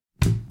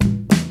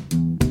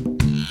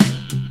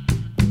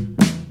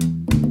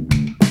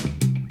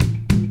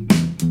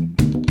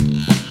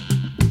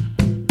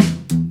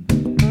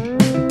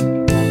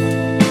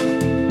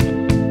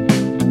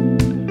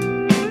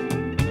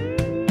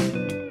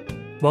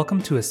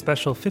Welcome to a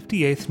special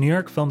 58th New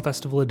York Film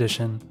Festival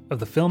edition of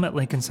the Film at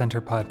Lincoln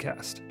Center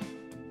podcast.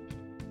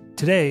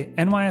 Today,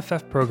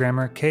 NYFF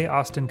programmer Kay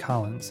Austin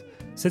Collins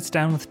sits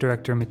down with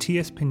director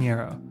Matias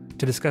Pinheiro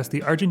to discuss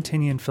the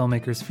Argentinian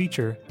filmmaker's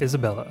feature,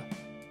 Isabella.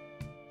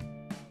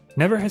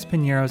 Never has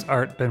Pinheiro's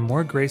art been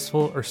more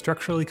graceful or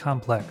structurally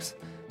complex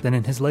than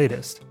in his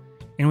latest,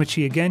 in which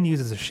he again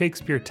uses a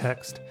Shakespeare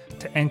text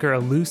to anchor a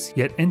loose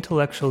yet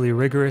intellectually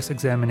rigorous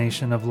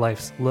examination of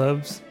life's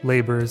loves,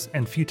 labors,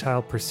 and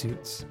futile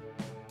pursuits.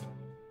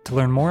 To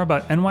learn more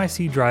about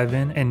NYC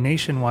Drive-In and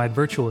nationwide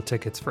virtual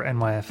tickets for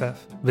NYFF,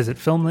 visit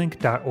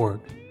filmlink.org.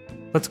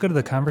 Let's go to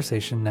the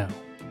conversation now.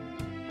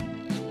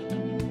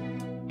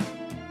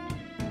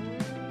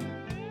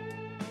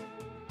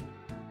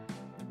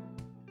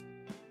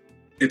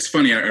 It's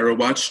funny, I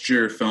watched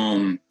your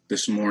film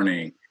this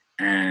morning,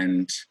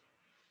 and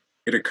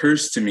it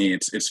occurs to me,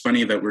 it's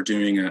funny that we're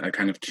doing a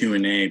kind of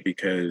Q&A,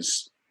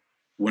 because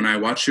when I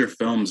watch your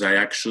films, I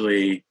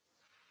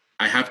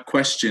have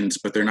questions,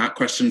 but they're not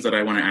questions that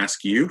I want to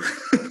ask you.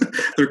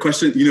 They're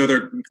questions,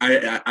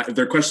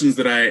 they're questions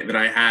that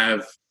I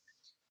have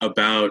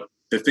about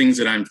the things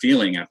that I'm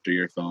feeling after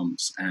your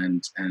films,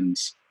 and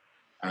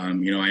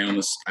I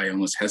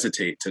almost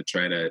hesitate to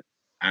try to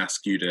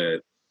ask you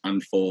to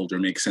unfold or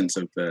make sense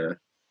of the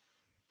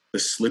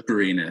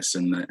slipperiness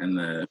and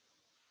the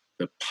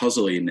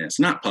puzzliness,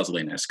 not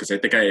puzzliness, because I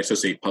think I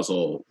associate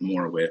puzzle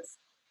more with,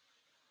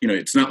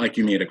 it's not like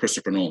you made a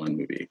Christopher Nolan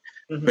movie,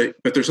 mm-hmm.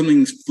 but there's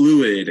something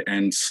fluid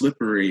and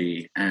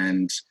slippery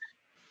and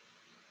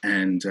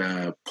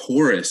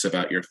porous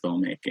about your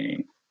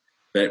filmmaking,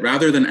 that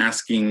rather than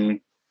asking,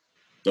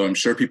 though I'm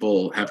sure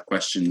people have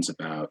questions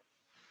about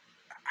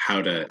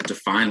how to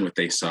define what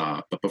they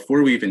saw, but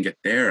before we even get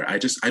there, I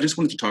just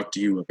wanted to talk to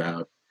you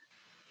about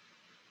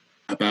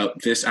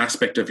this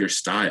aspect of your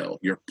style,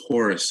 your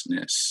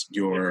porousness,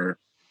 your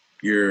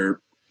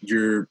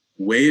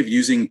way of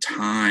using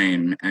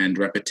time and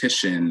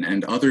repetition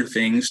and other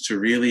things to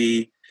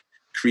really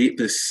create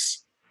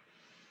this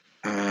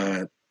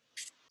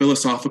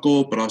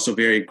philosophical, but also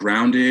very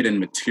grounded and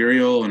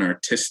material and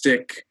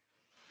artistic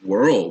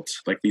world,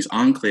 like these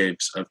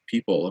enclaves of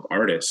people, of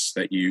artists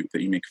that you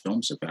make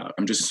films about.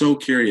 I'm just so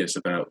curious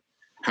about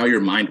how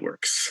your mind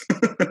works.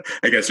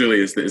 I guess really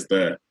is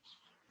the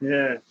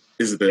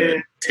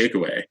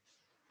takeaway.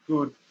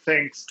 Good,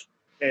 thanks.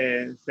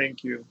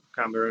 Thank you,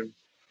 Cameron.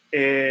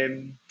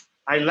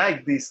 I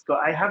like this.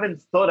 I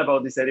haven't thought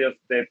about this idea of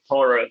the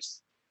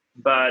porous,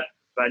 but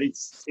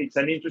it's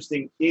an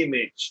interesting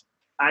image.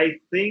 I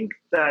think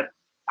that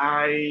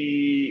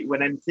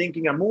when I'm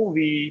thinking a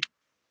movie,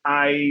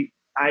 I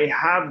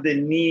have the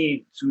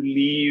need to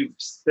leave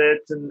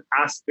certain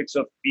aspects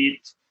of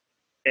it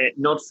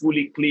not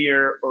fully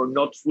clear or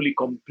not fully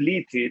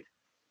completed,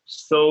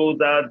 so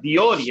that the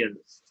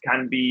audience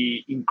can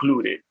be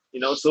included,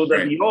 so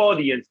that the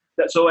audience.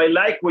 So I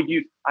like what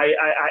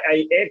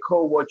I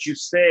echo what you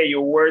say,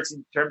 your words,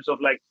 in terms of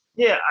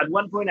at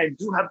one point I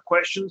do have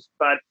questions,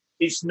 but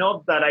it's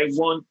not that I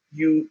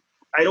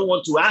don't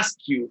want to ask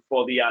you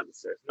for the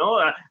answers. No,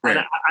 and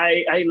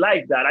I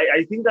like that.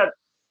 I think that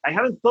I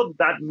haven't thought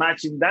that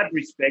much in that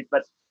respect,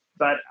 but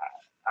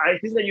I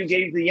think that you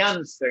gave the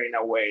answer in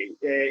a way,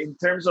 in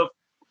terms of,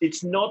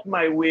 it's not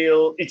my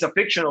will. It's a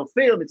fictional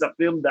film. It's a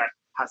film that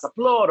has a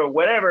plot or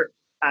whatever,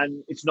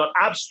 and it's not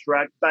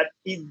abstract, but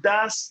it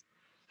does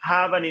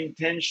have an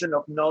intention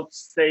of not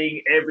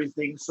saying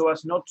everything, so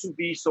as not to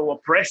be so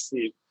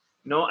oppressive,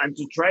 and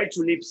to try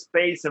to leave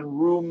space and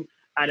room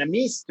and a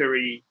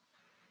mystery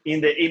in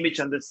the image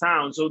and the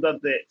sound, so that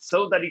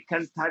it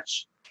can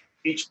touch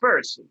each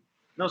person,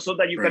 so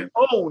that you can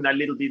own a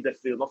little bit the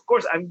film. Of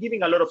course, I'm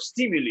giving a lot of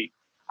stimuli.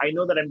 I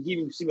know that I'm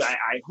giving stimuli.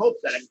 I hope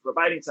that I'm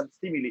providing some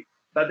stimuli.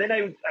 But then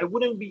I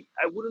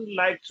wouldn't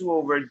like to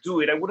overdo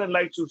it. I wouldn't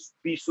like to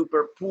be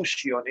super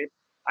pushy on it.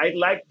 I'd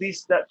like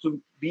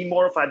to be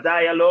more of a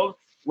dialogue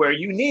where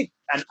you need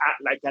an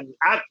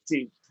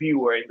active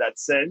viewer in that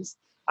sense.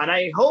 And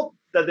I hope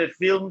that the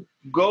film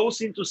goes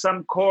into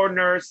some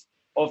corners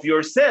of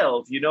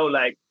yourself,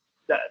 that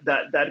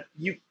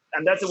you,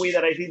 and that's the way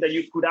that I think that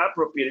you could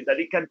appropriate it,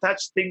 that it can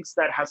touch things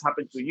that has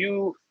happened to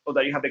you, or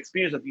that you have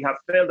experienced, that you have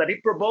felt, that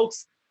it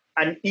provokes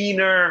an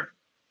inner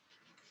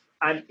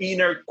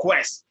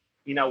quest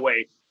in a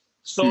way.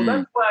 So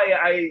that's why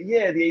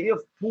the idea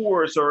of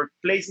pores or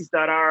places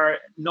that are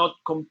not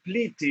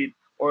completed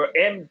or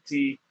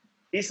empty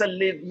is I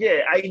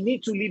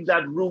need to leave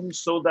that room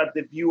so that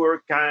the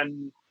viewer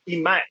can,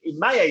 in my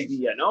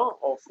idea,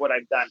 of what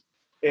I've done,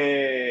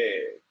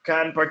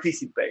 can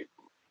participate,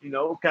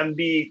 can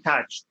be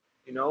touched,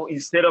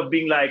 instead of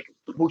being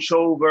push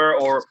over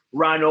or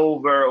run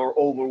over or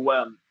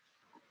overwhelmed.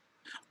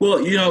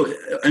 Well,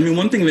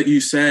 one thing that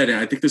you said, and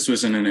I think this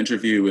was in an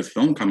interview with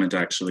Film Comment,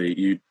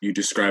 actually, you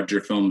described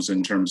your films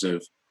in terms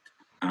of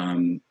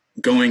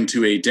going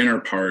to a dinner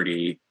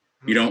party.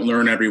 You don't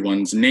learn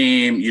everyone's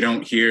name. You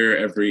don't hear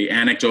every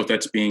anecdote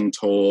that's being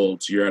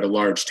told. You're at a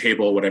large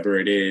table, whatever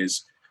it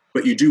is.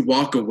 But you do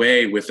walk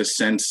away with a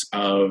sense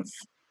of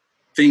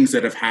things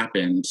that have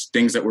happened,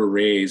 things that were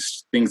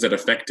raised, things that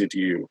affected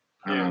you.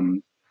 Yeah.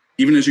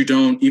 Even as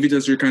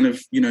you're kind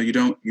of,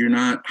 you're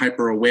not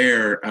hyper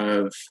aware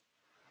of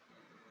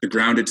the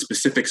grounded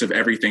specifics of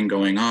everything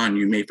going on.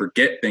 You may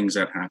forget things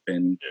that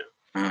happened.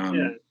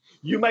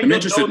 You might I'm not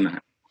interested know, in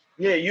that.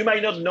 Yeah, you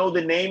might not know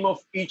the name of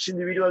each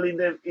individual in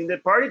the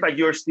party, but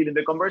you're still in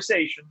the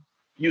conversation.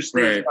 You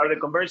still start a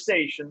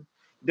conversation.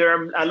 There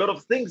are a lot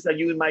of things that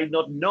you might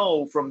not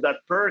know from that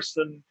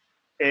person,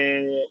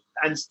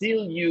 and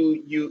still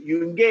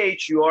you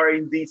engage. You are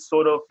in this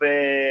sort of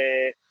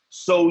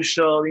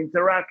social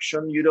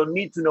interaction. You don't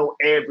need to know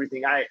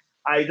everything.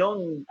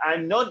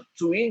 I'm not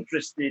too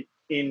interested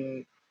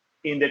in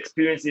the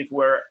experiences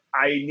where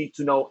I need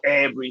to know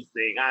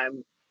everything.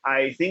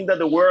 I think that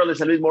the world is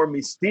a little more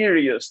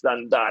mysterious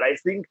than that. I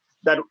think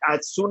that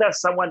as soon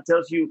as someone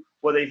tells you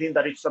what they think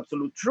that it's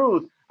absolute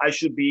truth, I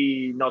should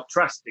be not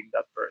trusting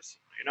that person,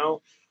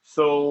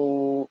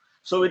 So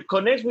it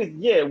connects with,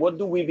 what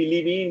do we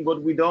believe in,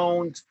 what we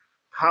don't?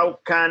 How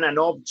can an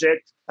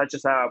object such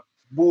as a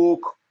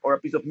book or a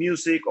piece of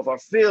music or a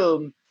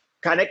film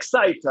can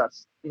excite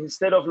us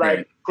instead of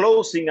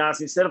closing us,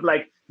 instead of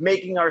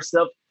making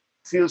ourselves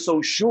feel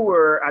so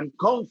sure and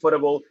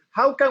comfortable?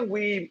 How can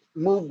we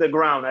move the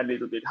ground a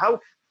little bit? How,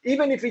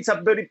 even if it's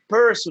a very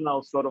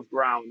personal sort of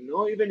ground,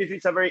 even if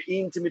it's a very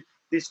intimate,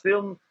 this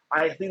film,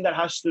 I think that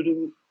has to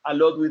do a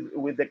lot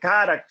with the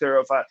character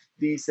of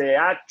this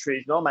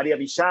actress, Maria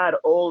Villar,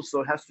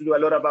 also has to do a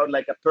lot about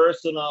a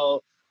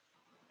personal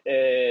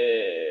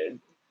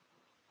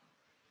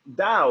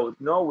doubt,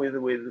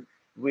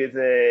 with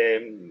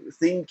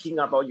thinking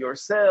about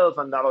yourself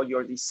and about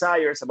your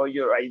desires, about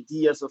your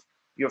ideas of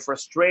your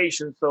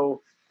frustration.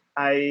 So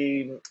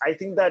I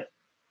think that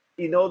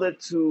in order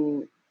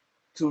to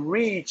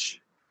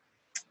reach,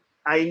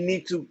 I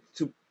need to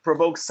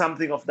provoke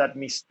something of that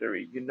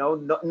mystery,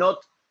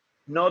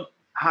 not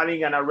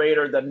having a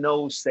narrator that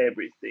knows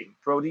everything,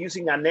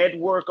 producing a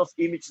network of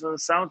images and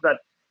sounds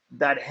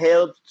that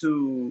help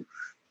to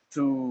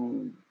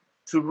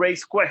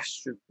raise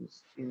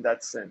questions in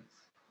that sense.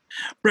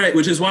 Right,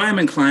 which is why I'm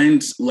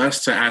inclined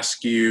less to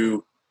ask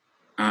you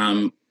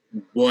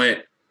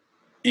what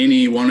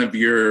any one of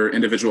your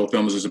individual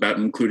films is about,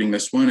 including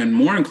this one, and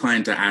more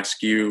inclined to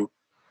ask you,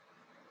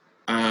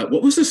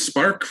 what was the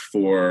spark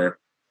for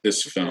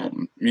this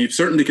film? I mean,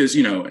 certainly because,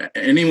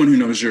 anyone who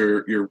knows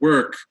your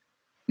work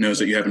knows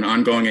that you have an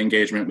ongoing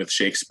engagement with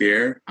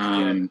Shakespeare,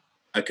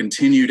 a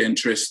continued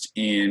interest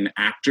in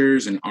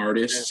actors and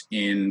artists,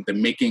 in the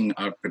making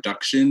of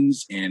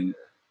productions and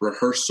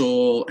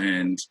rehearsal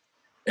and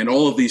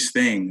all of these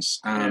things.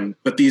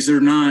 But these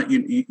are not,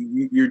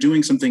 you're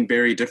doing something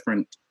very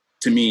different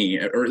to me,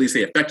 or at least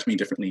they affect me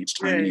differently each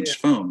time in each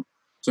film.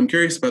 So I'm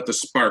curious about the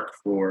spark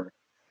for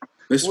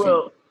this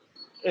film.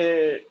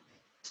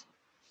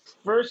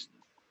 First,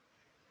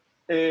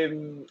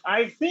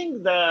 I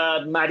think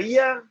that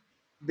Maria,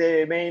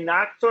 the main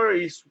actor,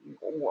 is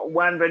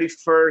one very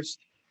first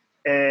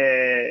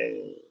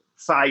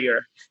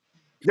fire.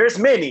 There's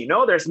many,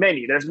 but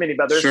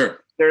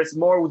there's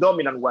more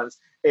dominant ones.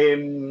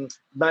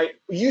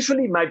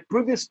 Usually my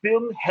previous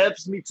film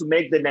helps me to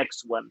make the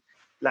next one,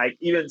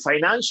 even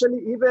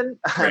financially,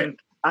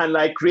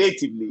 and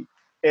creatively.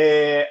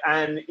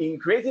 And in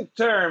creative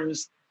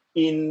terms,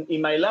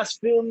 in my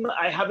last film,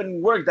 I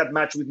haven't worked that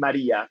much with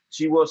Maria.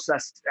 She was a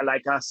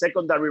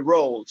secondary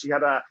role. She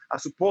had a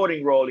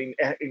supporting role in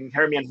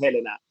Hermia and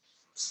Helena.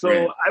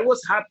 So I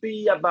was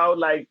happy about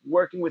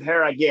working with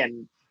her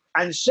again.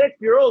 And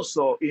Shakespeare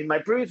also. In my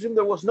previous film,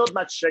 there was not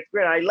much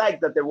Shakespeare. I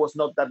liked that there was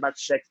not that much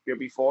Shakespeare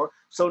before.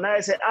 So now I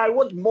said, I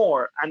want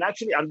more. And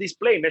actually, on this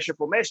play, Measure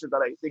for Measure,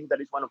 that I think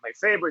that is one of my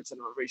favorites and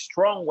a very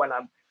strong one,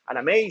 an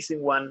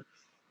amazing one,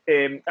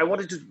 I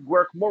wanted to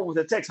work more with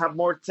the text, have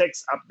more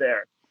text up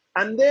there.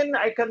 And then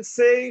I can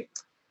say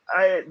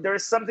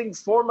there's something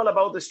formal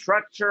about the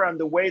structure and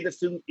the way the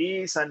film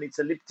is and its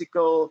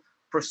elliptical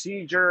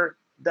procedure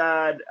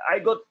that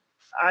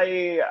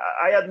I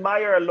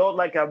admire a lot,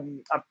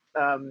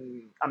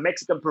 a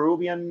Mexican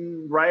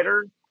Peruvian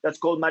writer that's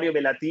called Mario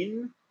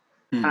Velatin.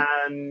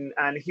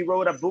 And he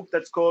wrote a book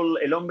that's called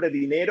El Hombre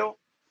Dinero,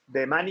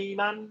 The Money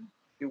Man,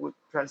 you would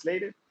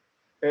translate it.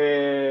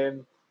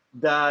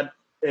 That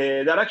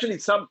actually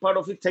some part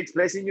of it takes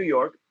place in New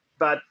York,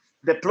 but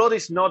the plot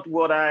is not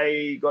what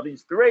I got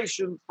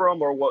inspiration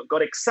from or what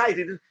got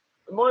excited.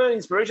 More than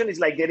inspiration is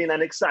getting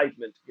an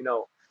excitement,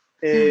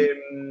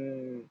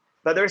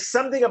 But there's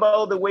something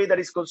about the way that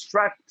it's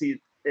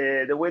constructed,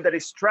 the way that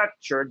it's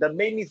structured, that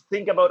made me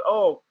think about,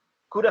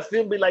 could a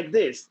film be like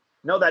this?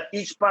 That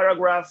each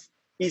paragraph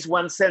is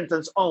one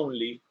sentence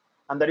only,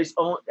 and that is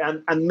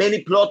and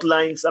many plot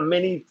lines and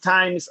many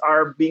times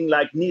are being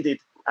needed,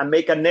 and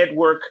make a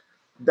network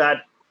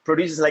that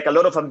produces a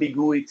lot of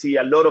ambiguity,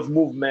 a lot of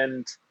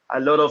movement, a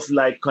lot of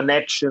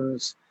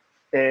connections.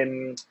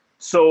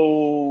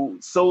 So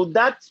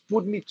that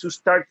put me to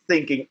start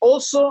thinking.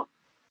 Also,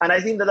 and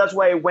I think that's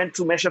why I went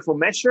to Measure for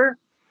Measure.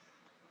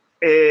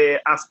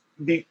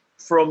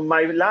 From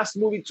my last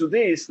movie to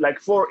this,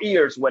 4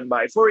 years went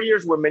by. 4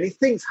 years where many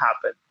things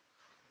happened.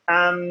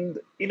 And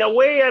in a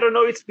way, I don't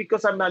know, it's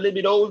because I'm a little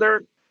bit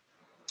older,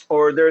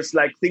 or there's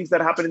like things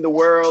that happen in the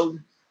world.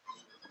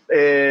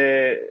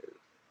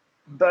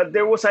 But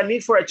there was a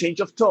need for a change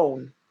of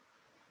tone.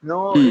 No,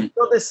 it's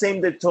not the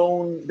same, the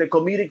tone, the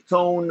comedic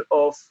tone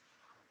of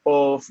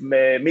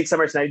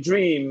Midsummer's Night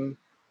Dream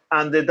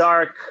and the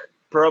dark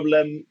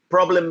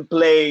problem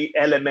play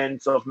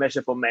elements of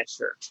Measure for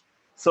Measure.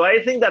 So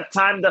I think that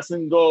time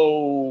doesn't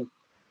go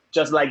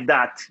just like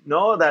that.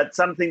 No, that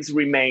some things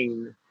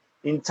remain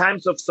in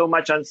times of so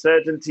much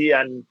uncertainty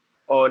and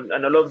a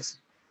lot of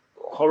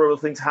horrible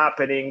things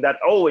happening. That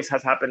always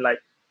has happened. Like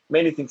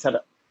many things had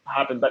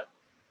happened, but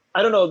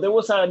I don't know. There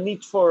was a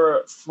need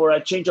for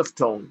a change of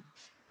tone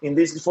in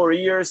these 4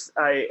 years.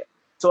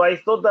 So I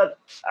thought that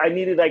I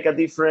needed like a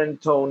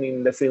different tone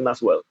in the film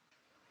as well.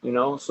 You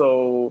know,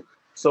 so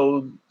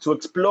to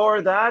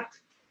explore that,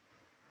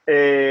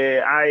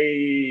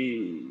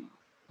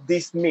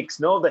 this mix,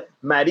 no, the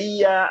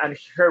Maria and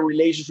her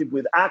relationship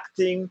with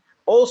acting,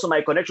 also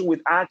my connection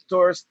with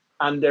actors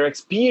and their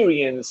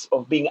experience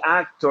of being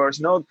actors.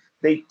 No,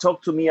 they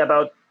talk to me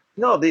about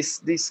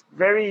this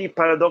very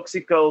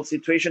paradoxical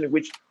situation in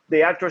which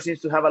the actor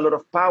seems to have a lot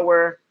of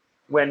power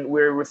when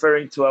we're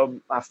referring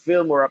to a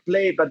film or a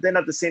play, but then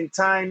at the same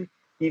time,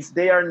 if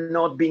they are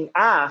not being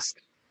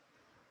asked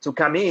to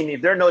come in,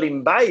 if they're not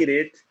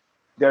invited,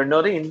 they're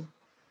not in.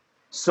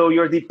 So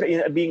you're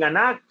being an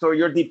actor,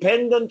 you're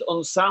dependent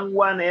on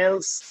someone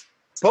else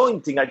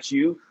pointing at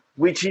you,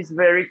 which is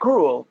very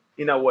cruel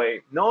in a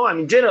way. No, I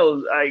mean, in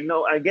general,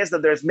 I guess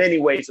that there's many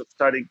ways of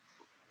starting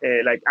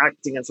like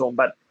acting and so on,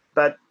 but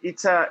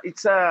it's I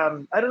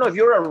don't know, if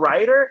you're a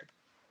writer,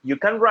 you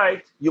can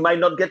write, you might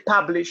not get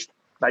published,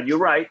 but you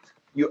write,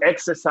 you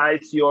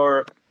exercise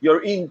your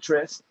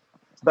interest.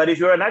 But if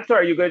you're an actor,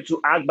 are you going to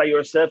act by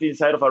yourself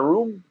inside of a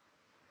room?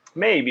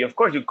 Maybe, of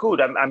course you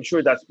could. I'm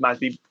sure that must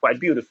be quite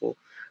beautiful,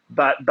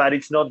 but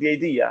it's not the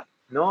idea,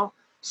 no?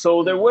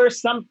 So there were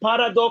some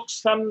paradox,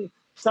 some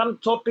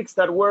topics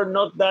that were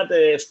not that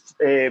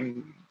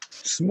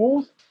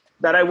smooth,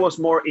 that I was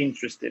more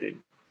interested in.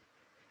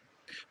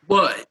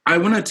 Well, I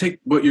want to take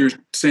what you're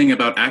saying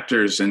about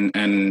actors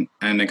and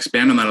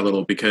expand on that a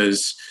little,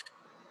 because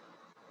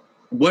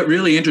what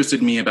really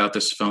interested me about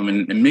this film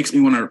and makes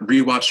me want to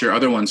rewatch your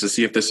other ones to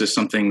see if this is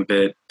something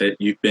that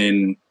you've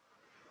been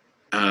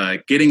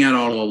getting at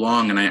all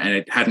along, and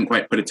I hadn't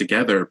quite put it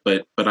together,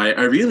 but I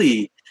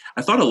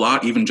thought a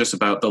lot even just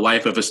about the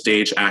life of a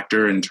stage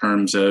actor in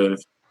terms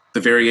of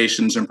the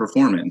variations in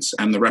performance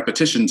and the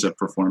repetitions of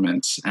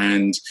performance.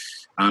 And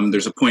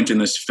there's a point in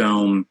this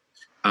film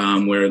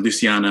where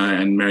Luciana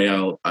and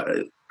Marielle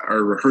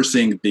are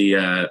rehearsing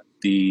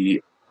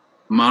the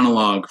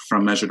monologue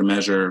from Measure to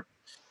Measure,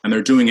 and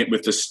they're doing it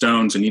with the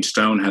stones, and each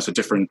stone has a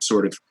different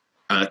sort of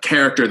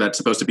character that's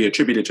supposed to be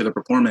attributed to the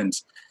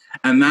performance.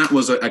 And that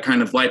was a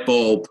kind of light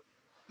bulb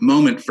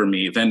moment for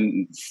me.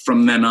 Then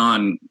from then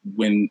on,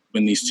 when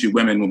these two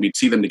women, when we'd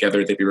see them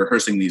together, they'd be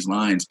rehearsing these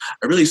lines,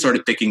 I really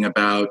started thinking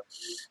about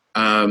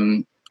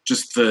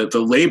just the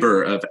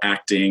labor of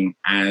acting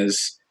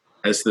as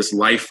this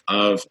life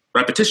of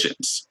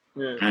repetitions,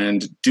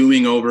 and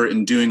doing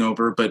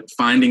over, but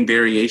finding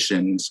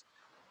variations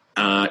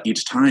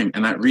each time.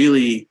 And that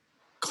really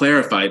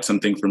clarified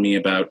something for me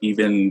about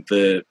even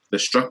the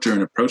structure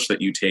and approach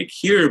that you take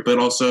here, but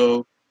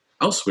also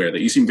elsewhere,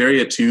 that you seem very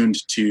attuned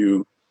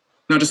to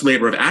not just the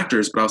labor of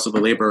actors, but also the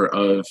labor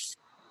of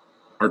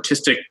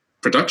artistic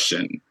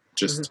production.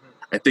 Just,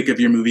 I think of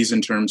your movies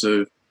in terms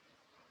of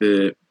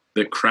the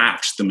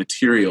crafts, the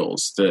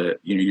materials,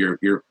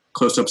 your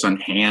close-ups on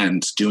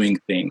hands doing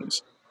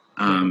things.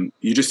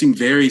 You just seem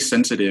very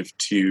sensitive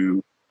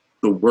to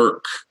the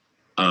work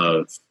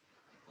of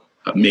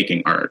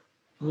making art.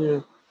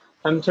 Yeah,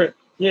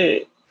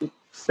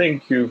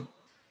 thank you.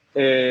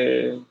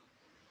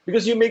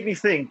 Because you made me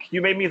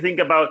think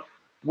about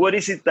what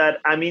is it that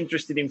I'm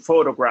interested in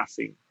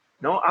photographing.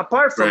 No,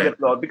 apart from the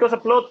plot, because a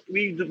plot,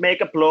 we make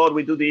a plot,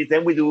 we do this,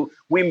 then we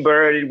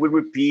invert it, we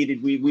repeat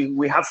it,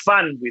 we have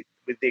fun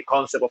with the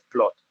concept of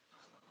plot.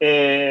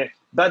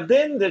 But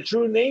then the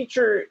true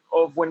nature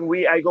of when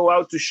I go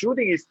out to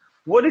shooting is,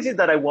 what is it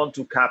that I want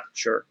to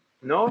capture?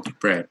 No,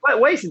 right.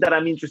 Why is it that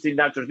I'm interested in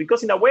actors?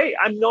 Because in a way,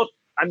 I'm not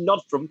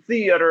from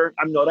theater.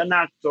 I'm not an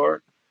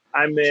actor.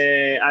 I'm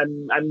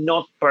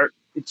not part.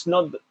 It's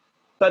not.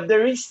 But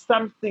there is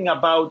something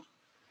about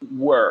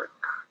work.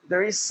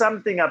 There is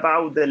something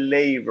about the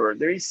labor.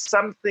 There is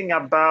something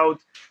about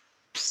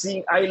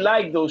seeing. I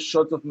like those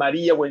shots of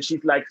Maria when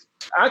she's like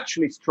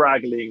actually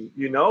struggling,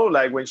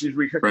 like when she's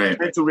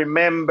trying to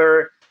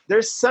remember.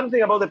 There's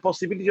something about the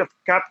possibility of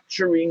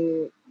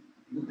capturing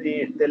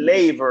the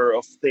labor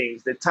of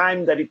things, the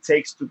time that it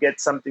takes to get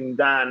something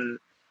done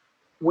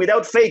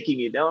without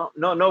faking it,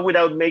 no,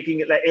 without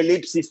making it like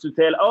ellipses to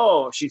tell,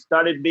 oh, she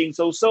started being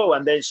so,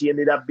 and then she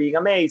ended up being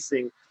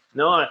amazing.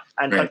 No,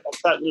 and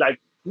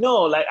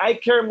I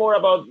care more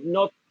about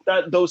not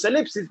those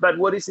ellipses, but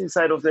what is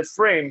inside of the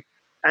frame.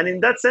 And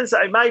in that sense,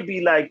 I might be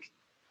like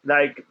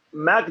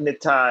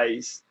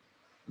magnetized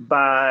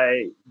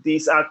by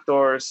these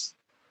actors'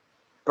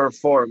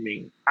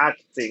 performing,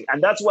 acting.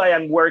 And that's why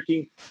I'm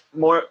working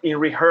more in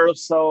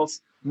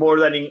rehearsals more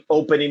than in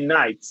opening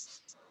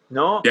nights.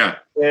 No? Yeah.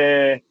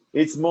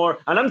 It's more,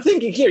 and I'm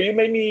thinking here,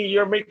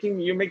 you're making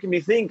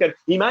me think. And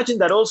imagine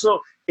that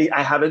also,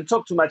 I haven't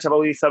talked too much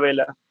about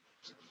Isabella.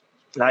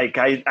 Like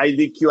I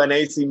did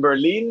Q&As in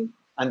Berlin,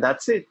 and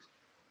that's it.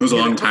 It was a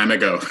long time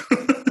ago.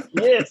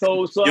 Yeah,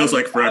 so feels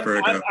like forever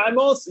ago. I'm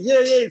also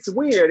it's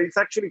weird. It's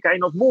actually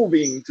kind of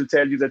moving, to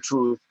tell you the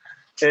truth.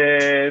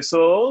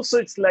 So also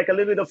it's like a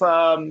little bit of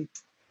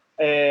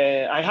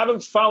I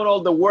haven't found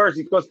all the words,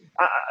 because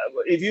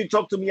if you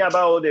talk to me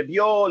about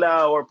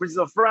Viola or Princess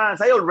of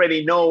France, I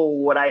already know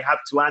what I have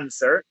to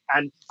answer,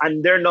 and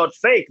they're not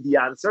fake, the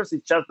answers.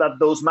 It's just that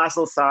those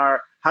muscles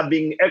have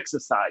been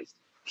exercised.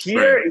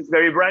 Here Right. it's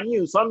very brand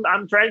new, so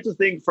I'm trying to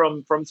think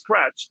from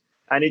scratch,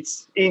 and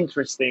it's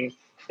interesting.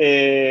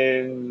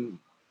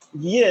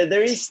 Yeah,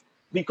 there is,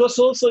 because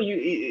also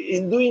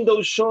in doing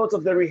those shots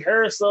of the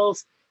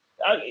rehearsals,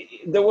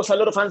 there was a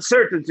lot of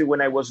uncertainty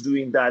when I was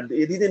doing that.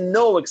 I didn't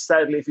know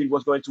exactly if it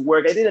was going to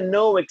work. I didn't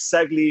know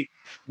exactly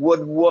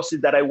what was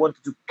it that I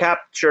wanted to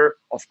capture.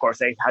 Of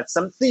course, I had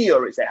some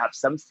theories, I have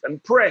some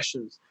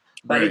impressions,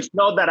 but Right. it's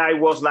not that I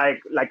was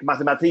like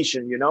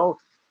mathematician,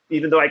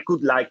 even though I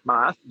could like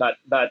math. But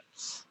but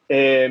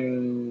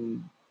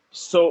then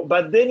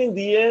in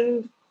the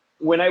end,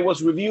 when I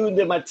was reviewing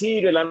the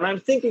material, and I'm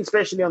thinking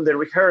especially on the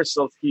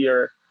rehearsals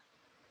here,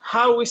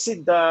 how is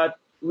it that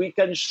we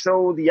can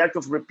show the act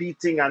of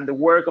repeating and the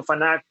work of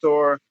an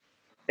actor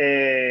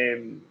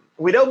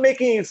without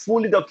making it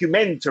fully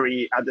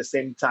documentary at the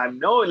same time?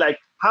 No, like,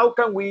 how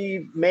can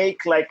we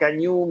make like a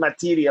new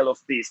material of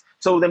this?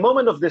 So the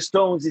moment of the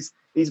Stones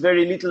is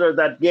very little of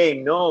that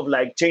game, no, of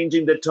like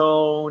changing the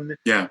tone.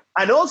 Yeah.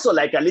 And also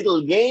like a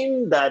little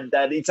game that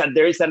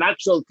there is an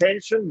actual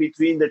tension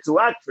between the two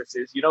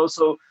actresses,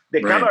 so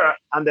the Right. camera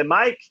and the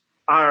mic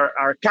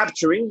are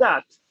capturing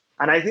that.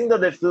 And I think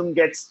that the film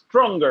gets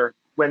stronger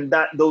when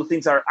those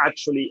things are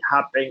actually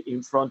happening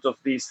in front of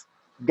these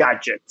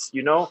gadgets,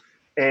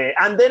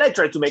 and then I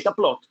try to make a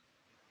plot.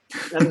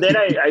 And then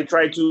I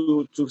try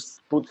to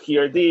put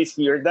here this,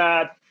 here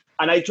that,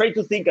 and I try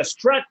to think a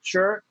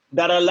structure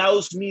that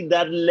allows me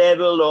that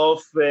level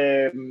of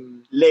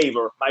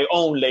labor, my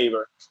own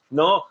labor,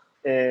 no,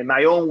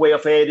 my own way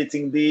of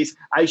editing this.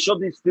 I shot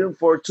this film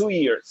for 2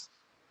 years,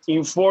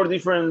 in 4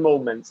 different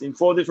moments, in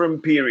 4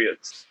 different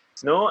periods,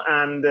 no,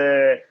 and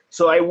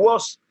so I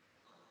was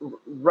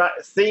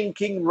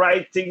thinking,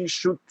 writing,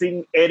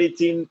 shooting,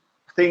 editing,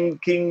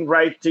 thinking,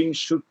 writing,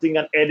 shooting,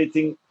 and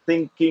editing,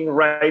 thinking,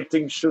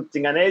 writing,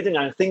 shooting, and editing,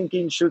 and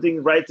thinking,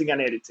 shooting, writing, and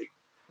editing.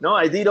 No,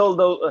 I did all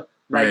those,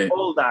 Right.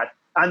 all that,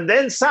 and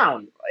then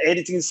sound,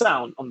 editing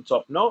sound on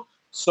top. No,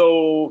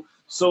 so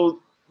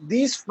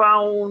this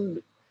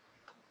found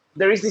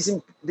there is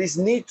this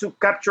need to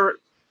capture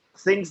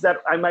things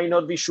that I might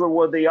not be sure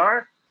what they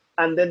are,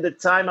 and then the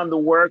time and the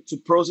work to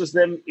process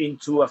them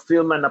into a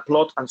film and a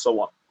plot and so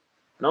on.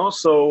 No,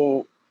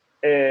 so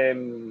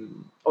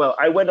well,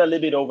 I went a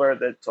little bit over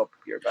the top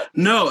here, but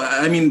No,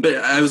 I mean, but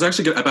I was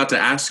actually about to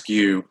ask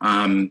you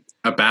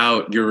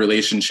about your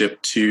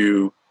relationship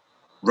to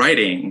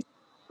writing,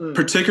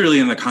 particularly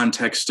in the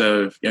context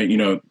of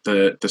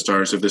the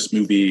stars of this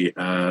movie,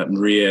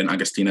 Maria and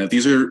Agustina.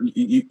 These are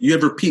you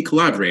have repeat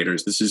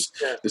collaborators. This is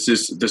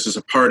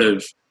a part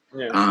of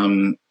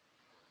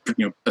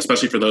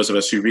especially for those of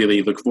us who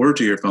really look forward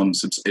to your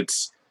films.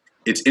 It's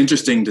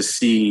interesting to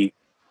see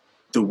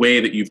the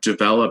way that you've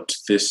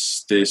developed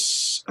this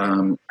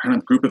kind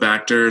of group of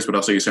actors, but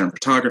also your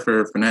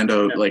cinematographer,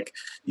 Fernando. Yeah. Like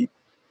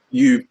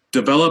you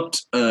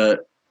developed a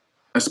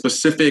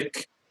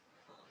specific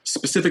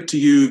to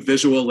you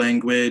visual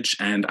language,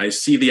 and I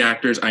see the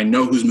actors, I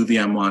know whose movie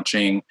I'm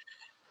watching,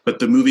 but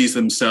the movies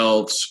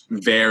themselves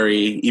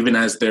vary, even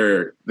as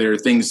there are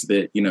things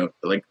that,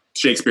 like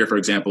Shakespeare, for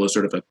example, is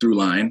sort of a through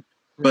line.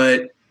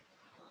 But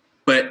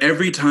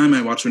every time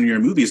I watch one of your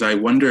movies, I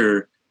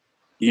wonder,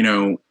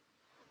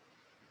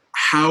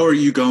 how are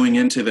you going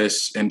into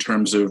this in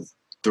terms of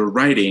the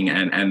writing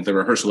and the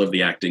rehearsal of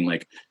the acting?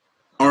 Like,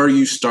 are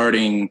you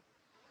starting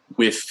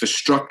with the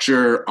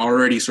structure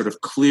already sort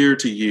of clear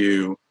to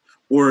you?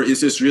 Or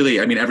is this really,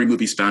 I mean, every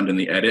movie's found in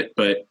the edit,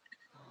 but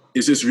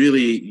is this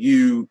really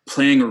you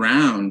playing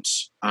around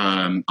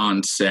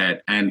on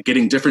set and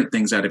getting different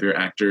things out of your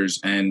actors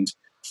and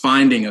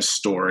finding a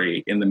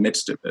story in the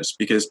midst of this?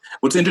 Because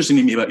what's interesting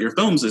to me about your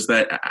films is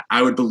that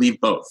I would believe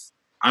both.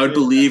 I would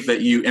believe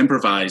that you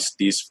improvised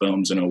these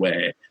films in a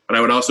way, but I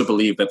would also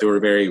believe that they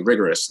were very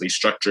rigorously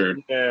structured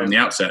from the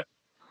outset.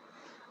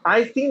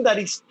 I think that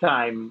it's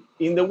time,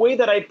 in the way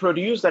that I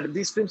produce, that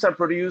these films are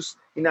produced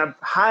in a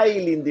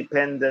highly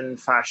independent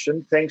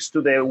fashion, thanks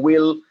to the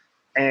will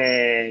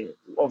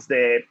of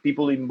the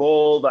people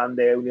involved and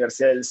the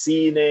Universidad del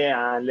Cine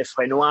and Les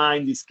Renois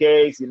in this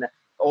case,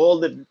 all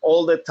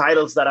the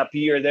titles that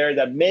appear there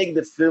that make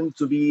the film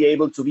to be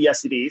able to be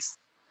as it is.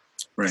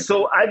 Right.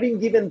 So I've been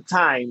given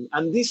time,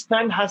 and this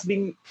time has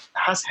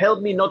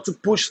helped me not to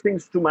push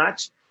things too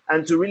much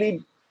and to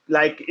really,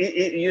 like,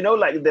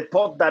 like the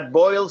pot that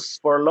boils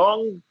for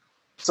long,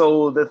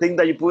 So the thing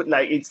that you put,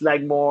 like, it's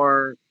like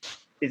more,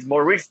 it's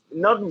more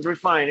not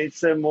refined.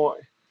 It's a more,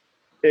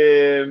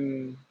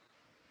 um,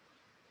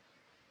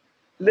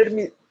 let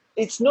me,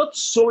 it's not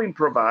so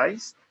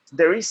improvised.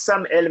 There is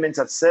some elements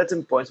at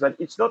certain points, but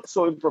it's not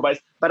so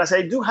improvised. But as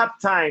I do have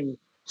time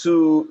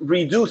to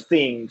redo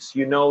things,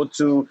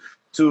 to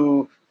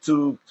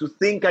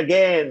think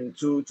again,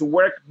 to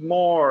work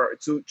more,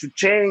 to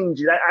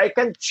change. I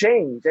can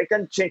change. I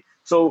can change.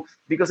 So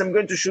because I'm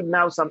going to shoot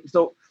now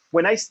so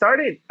when I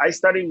started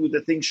with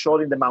the thing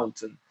shot in the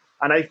mountain.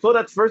 And I thought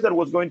at first that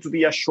was going to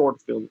be a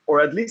short film, or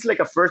at least like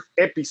a first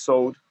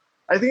episode.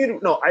 I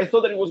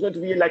thought that it was going to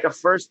be like a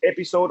first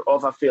episode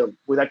of a film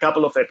with a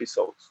couple of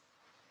episodes.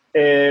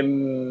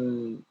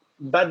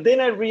 But then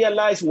I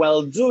realized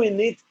while doing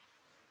it,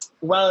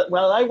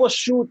 while I was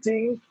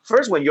shooting,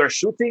 first when you're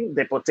shooting,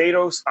 the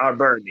potatoes are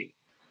burning.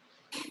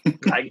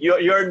 Like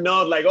you're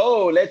not like,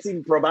 oh, let's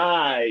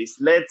improvise,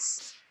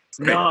 let's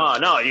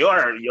no,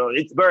 you're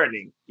it's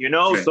burning,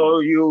 Right. so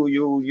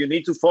you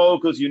need to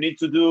focus, you need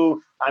to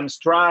do. I'm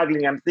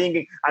struggling, I'm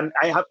thinking, and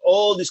I have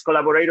all these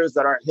collaborators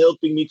that are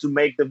helping me to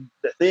make the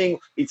thing.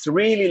 It's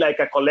really like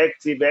a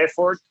collective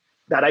effort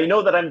that I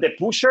know that I'm the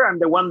pusher, I'm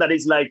the one that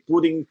is like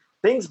putting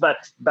things, but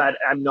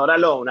I'm not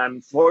alone.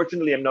 I'm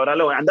not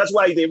alone. And that's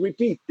why they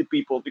repeat the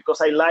people,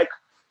 because I like,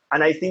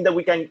 and I think that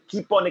we can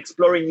keep on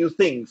exploring new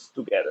things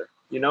together.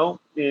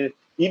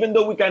 Even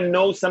though we can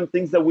know some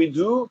things that we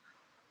do,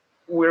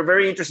 we're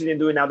very interested in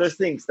doing other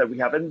things that we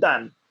haven't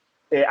done.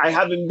 I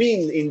haven't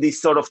been in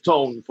this sort of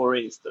tone, for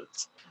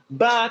instance.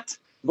 But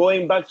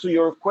going back to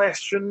your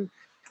question,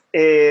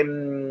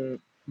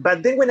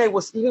 but then when I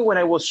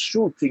was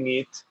shooting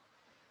it,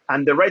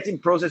 and the writing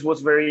process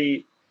was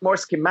very more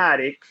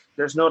schematic.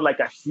 There's not like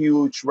a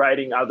huge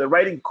writing out. The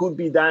writing could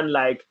be done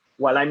like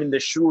while I'm in the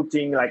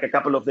shooting, like a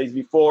couple of days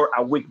before,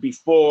 a week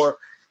before.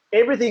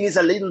 Everything is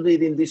a little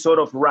bit in this sort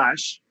of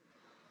rush.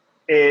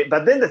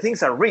 But then the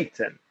things are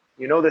written.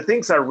 The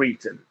things are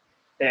written.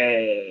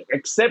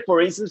 Except, for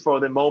instance,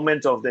 for the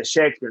moment of the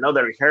Shakespeare,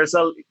 the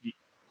rehearsal,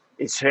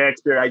 it's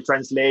Shakespeare. I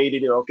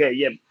translated it. Okay,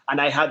 yeah, and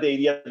I had the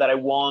idea that I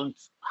want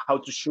how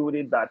to shoot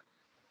it, but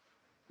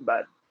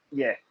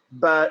yeah.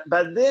 But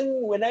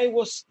then when I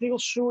was still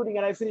shooting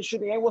and I finished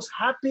shooting, I was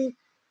happy,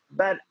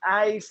 but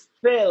I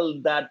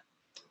felt that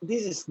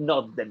this is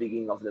not the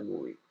beginning of the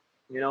movie.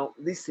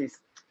 This is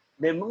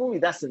the movie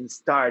doesn't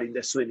start in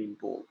the swimming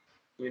pool.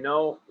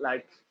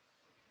 Like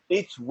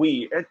it's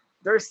weird.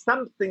 There's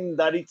something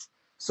that it's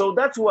so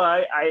that's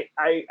why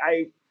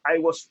I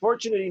was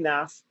fortunate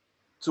enough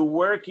to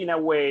work in a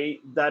way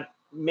that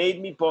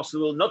made me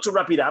possible not to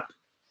wrap it up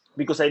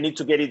because I need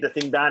to get the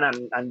thing done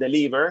and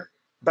deliver,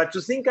 but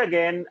to think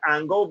again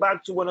and go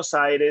back to Buenos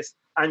Aires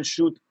and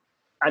shoot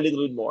a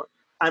little bit more.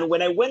 And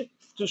when I went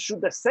to shoot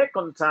the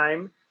second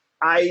time,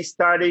 I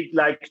started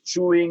like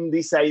chewing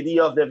this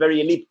idea of the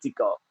very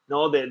elliptical,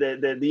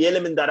 the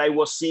element that I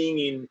was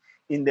seeing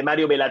in the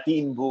Mario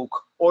Bellatin book,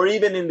 or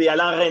even in the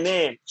Alain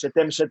René Je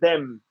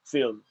t'aime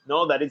film,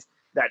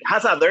 that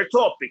has other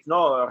topics.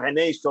 No,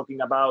 René is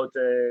talking about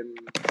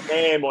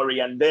memory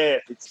and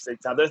death.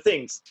 It's other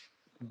things,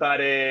 but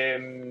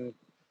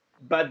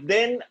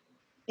then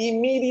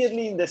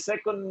immediately in the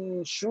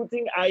second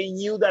shooting, I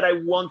knew that I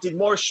wanted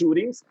more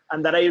shootings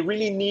and that I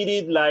really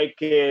needed like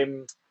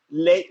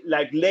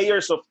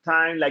layers of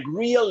time, like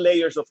real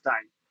layers of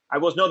time. I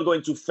was not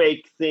going to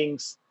fake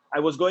things.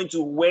 I was going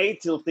to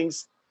wait till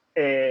things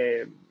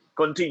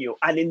continue.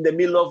 And in the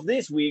middle of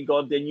this, we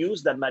got the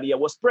news that Maria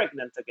was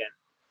pregnant again.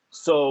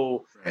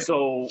 So Right.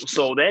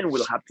 so then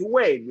we'll have to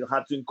wait. We'll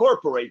have to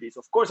incorporate this.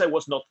 Of course, I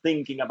was not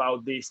thinking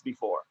about this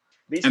before.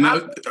 This And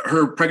happened.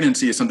 her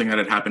pregnancy is something that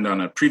had happened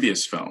on a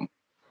previous film.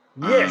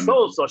 Yes,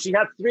 also she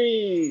had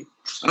three.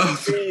 Oh,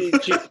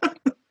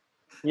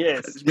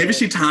 Yes. maybe yes.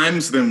 she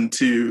times them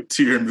to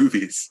your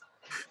movies.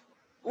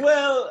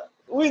 Well,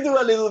 we do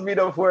a little bit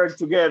of work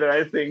together,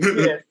 I think.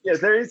 Yes.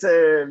 There is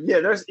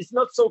there's. It's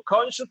not so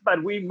conscious,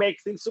 but we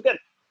make things together.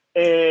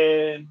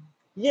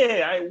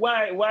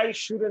 Why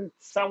shouldn't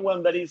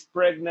someone that is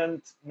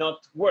pregnant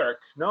not work?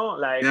 No,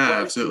 like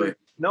Yeah, absolutely.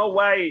 No,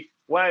 why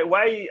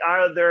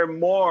are there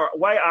more?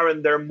 Why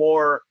aren't there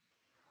more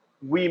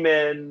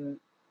women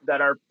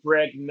that are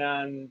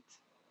pregnant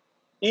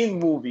in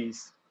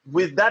movies?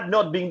 With that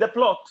not being the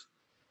plot,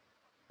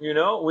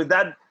 with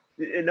that,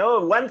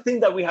 one thing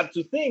that we have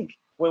to think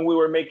when we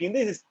were making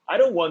this is I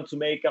don't want to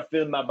make a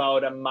film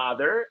about a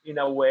mother in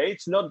a way.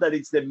 It's not that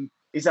it's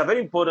a very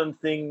important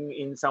thing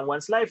in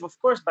someone's life, of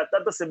course, but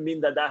that doesn't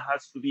mean that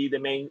has to be the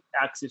main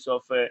axis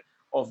of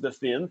the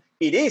film.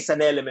 It is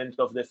an element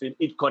of the film.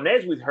 It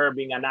connects with her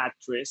being an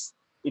actress.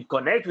 It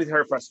connects with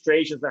her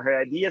frustrations and her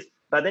ideas.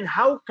 But then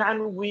how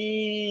can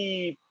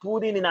we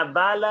put it in a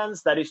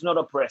balance that is not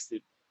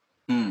oppressive?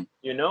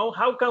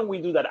 How can we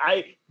do that?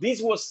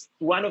 This was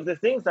one of the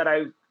things that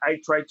I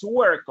tried to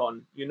work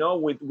on,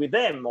 with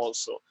them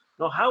also.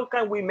 How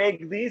can we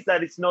make this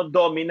that it's not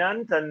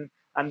dominant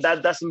and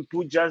that doesn't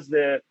put just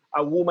a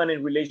woman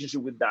in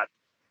relationship with that.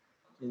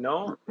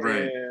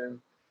 Right.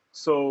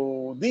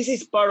 So this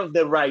is part of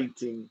the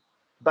writing.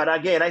 But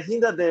again, I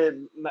think that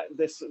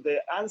the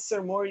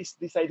answer more is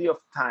this idea of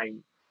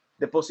time,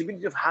 the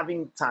possibility of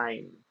having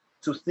time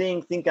to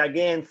think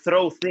again,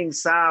 throw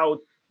things out,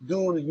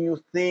 do new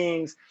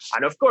things.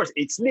 And of course,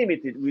 it's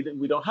limited.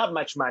 We don't have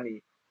much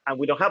money and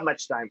we don't have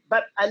much time,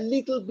 but a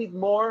little bit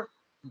more,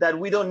 that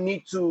we don't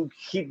need to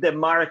hit the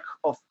mark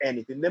of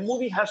anything. The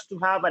movie has to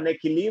have an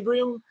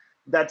equilibrium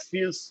that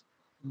feels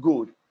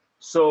good.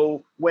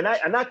 So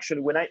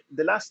the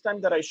last time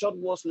that I shot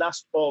was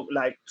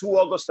like 2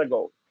 August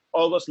ago,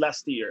 August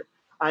last year.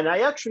 And I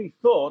actually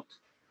thought,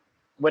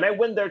 when I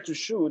went there to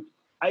shoot,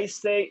 I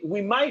say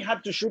we might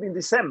have to shoot in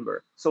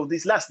December. So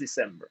this last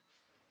December,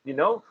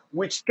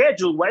 which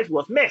schedule-wise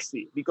was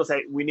messy because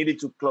we needed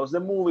to close the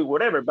movie,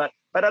 whatever. But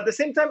at the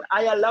same time,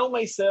 I allow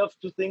myself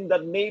to think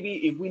that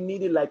maybe if we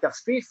needed like a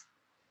fifth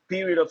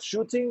period of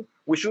shooting,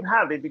 we should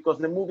have it, because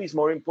the movie is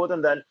more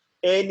important than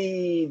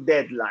any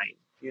deadline,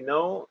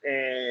 but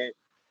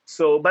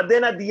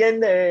then at the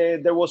end,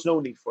 there was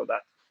no need for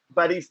that.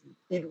 But if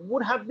it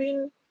would have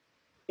been,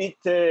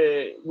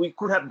 we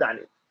could have done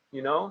it,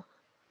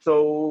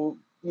 So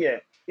yeah,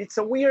 it's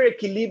a weird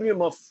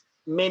equilibrium of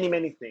many,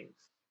 many things.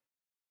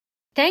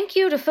 Thank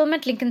you to Film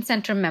at Lincoln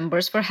Center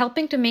members for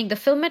helping to make the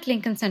Film at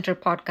Lincoln Center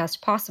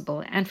podcast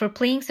possible and for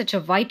playing such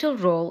a vital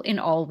role in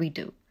all we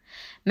do.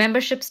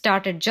 Membership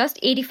start at just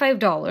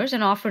 $85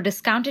 and offer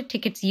discounted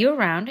tickets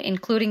year-round,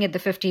 including at the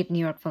 50th New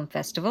York Film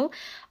Festival,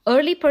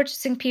 early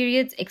purchasing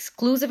periods,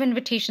 exclusive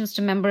invitations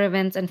to member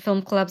events and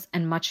film clubs,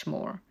 and much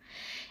more.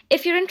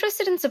 If you're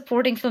interested in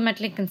supporting Film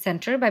at Lincoln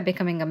Center by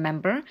becoming a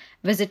member,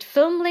 visit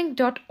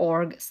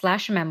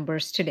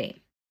filmlink.org/members today.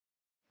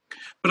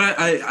 But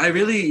I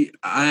really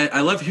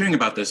love hearing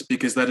about this,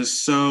 because that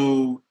is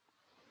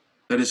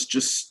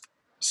just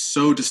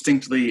so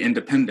distinctly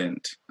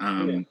independent.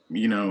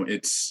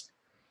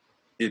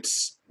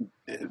 It's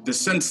the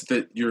sense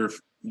that your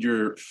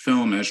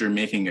film, as you're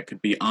making it,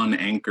 could be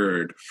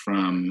unanchored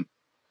from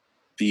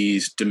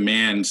these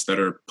demands that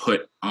are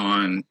put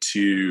on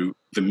to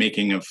the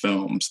making of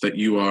films, that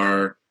you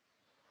are,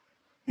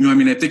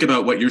 I think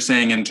about what you're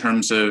saying in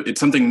terms of, it's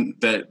something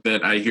that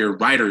I hear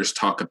writers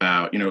talk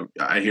about.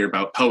 I hear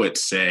about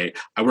poets say,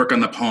 I work on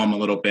the poem a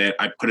little bit,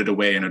 I put it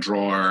away in a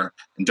drawer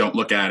and don't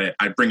look at it.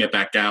 I bring it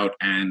back out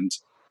and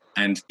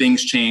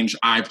things change.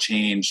 I've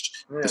changed.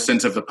 Yeah. The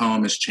sense of the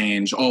poem has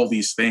changed. All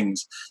these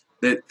things.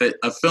 That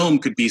a film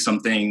could be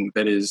something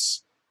that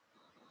is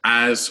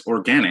as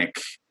organic.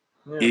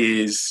 Yeah.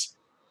 is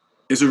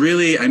a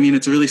really,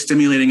 it's a really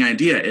stimulating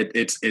idea.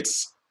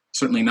 It's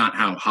certainly not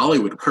how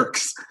Hollywood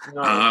works.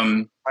 No,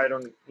 I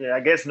don't. Yeah, I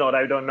guess not.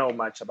 I don't know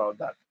much about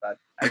that, but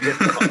I guess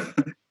not.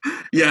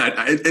 Yeah,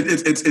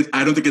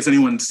 I don't think it's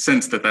anyone's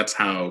sense that that's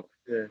how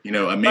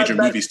a major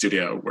movie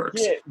studio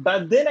works. Yeah,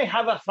 but then I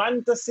have a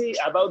fantasy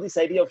about this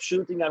idea of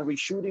shooting and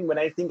reshooting. When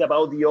I think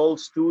about the old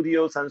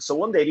studios and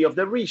so on, the idea of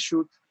the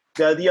reshoot,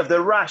 the idea of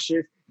the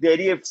rushes, the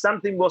idea if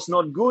something was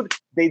not good,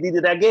 they did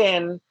it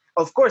again.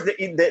 Of course,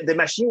 the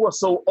machine was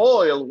so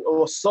oiled,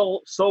 was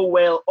so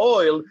well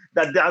oiled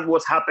that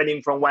was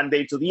happening from one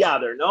day to the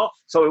other, no?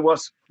 So it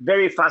was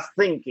very fast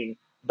thinking.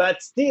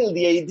 But still,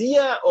 the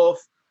idea of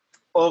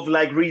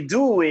like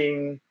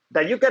redoing,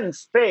 that you can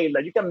fail,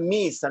 that you can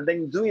miss, and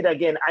then do it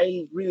again,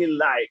 I really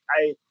like.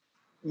 I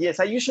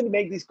usually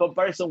make this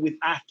comparison with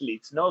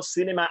athletes, no?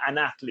 Cinema and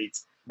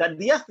athletes. That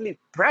the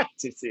athlete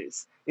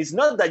practices. It's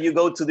not that you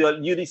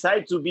you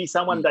decide to be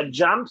someone that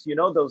jumps,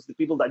 the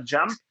people that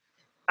jump,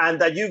 and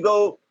that you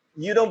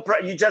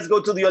just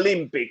go to the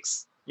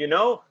Olympics, you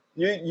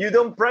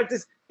don't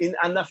practice.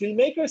 And a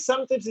filmmaker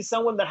sometimes is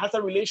someone that has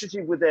a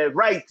relationship with the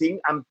writing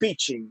and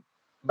pitching,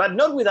 but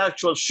not with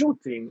actual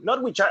shooting,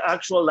 not with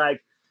actual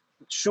like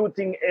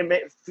shooting,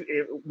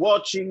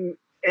 watching,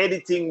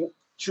 editing,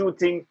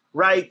 shooting,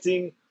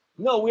 writing.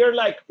 No, we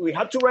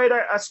have to write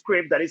a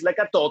script that is like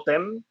a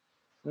totem,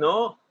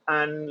 no?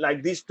 And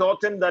like this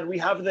totem that we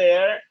have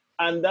there,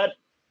 and that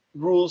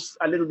rules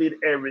a little bit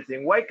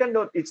everything. Why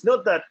cannot, it's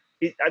not that,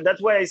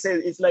 that's why I say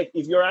it's like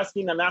if you're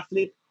asking an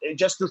athlete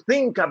just to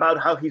think about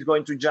how he's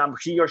going to jump,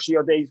 he or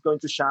they is going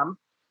to jump,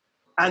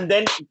 and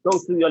then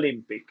goes to the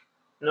Olympic,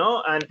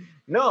 no? And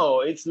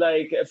no, it's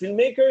like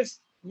filmmakers,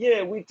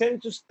 we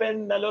tend to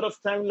spend a lot of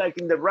time like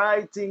in the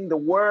writing, the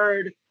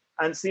word,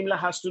 and Simla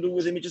has to do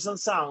with images and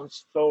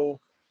sounds. So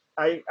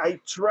I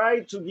try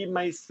to give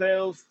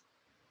myself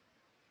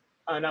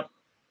an approach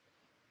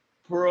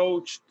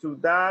to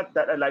that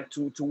I like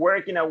to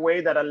work in a way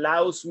that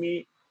allows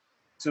me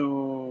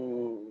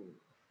to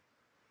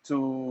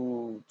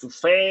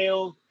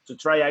fail, to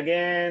try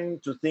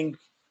again, to think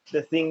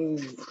the thing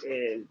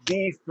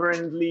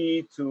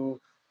differently,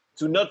 to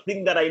not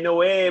think that I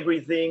know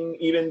everything,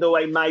 even though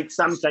I might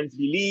sometimes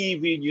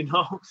believe it,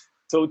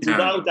 So to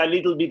doubt a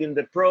little bit in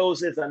the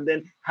process, and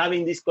then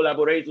having these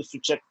collaborators to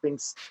check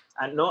things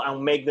and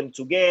make them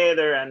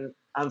together and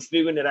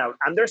figuring it out.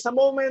 And there's a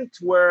moment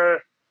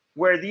where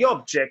the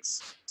object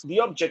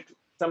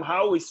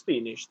somehow is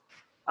finished.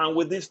 And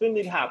with this thing,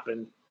 it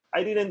happened.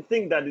 I didn't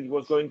think that it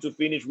was going to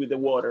finish with the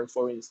water,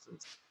 for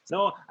instance.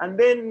 No, and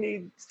then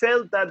it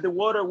felt that the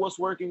water was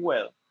working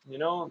well.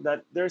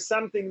 that there's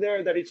something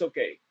there that it's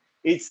okay.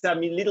 It's a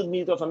little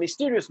bit of a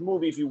mysterious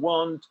movie if you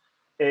want,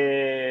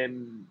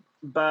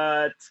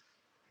 but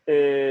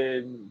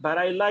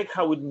I like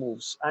how it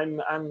moves.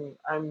 I'm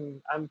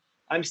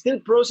still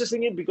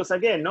processing it because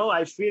again, no,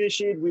 I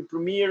finish it, we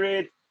premiere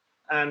it,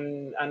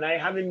 and I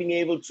haven't been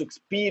able to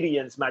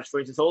experience much. For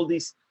instance, all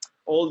these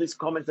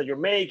comments that you're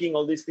making,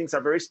 all these things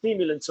are very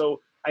stimulant. So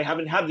I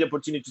haven't had the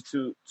opportunity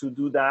to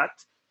do that,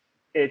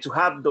 to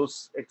have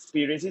those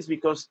experiences,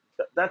 because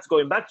that's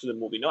going back to the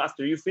movie. No,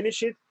 after you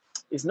finish it,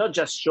 it's not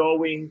just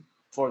showing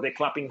for the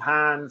clapping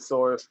hands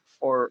or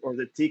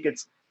the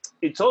tickets.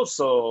 It's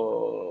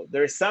also,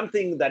 there's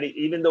something that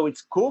even though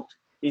it's cooked,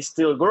 it's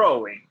still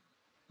growing.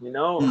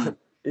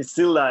 It's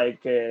still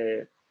like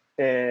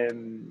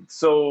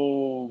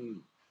so.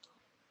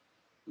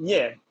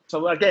 Yeah.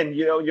 So again,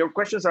 your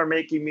questions are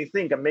making me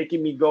think and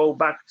making me go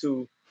back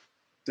to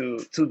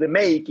the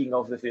making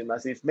of the film,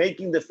 as if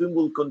making the film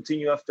will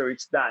continue after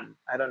it's done.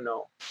 I don't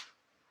know,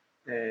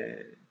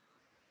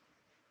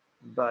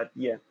 but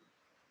yeah.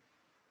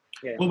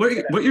 Well,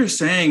 what you're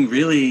saying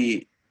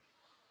really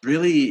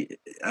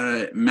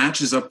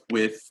matches up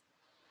with,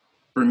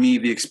 for me,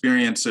 the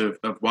experience of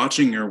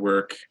watching your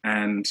work,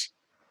 and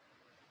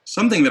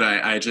something that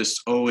I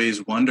just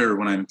always wonder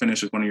when I'm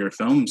finished with one of your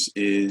films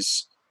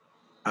is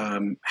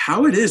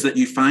how it is that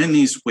you find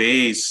these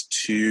ways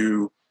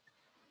to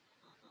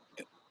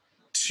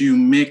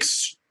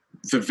mix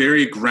the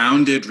very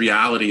grounded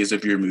realities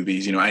of your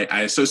movies.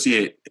 I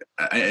associate,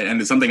 and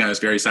it's something I was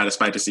very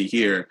satisfied to see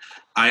here.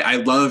 I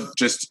love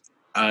just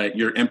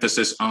your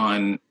emphasis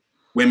on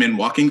women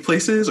walking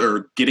places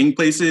or getting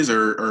places,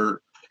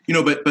 or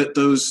but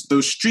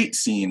those street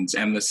scenes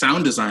and the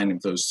sound design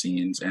of those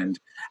scenes, and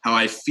how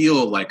I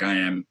feel like I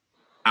am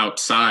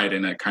outside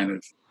in a kind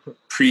of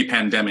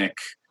pre-pandemic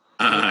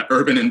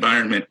urban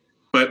environment,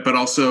 but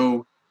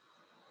also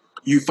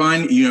you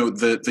find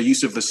the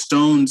use of the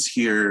stones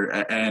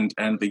here,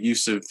 and the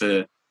use of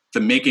the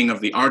making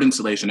of the art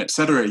installation,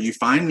 etc. You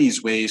find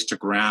these ways to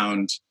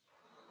ground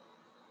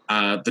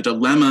the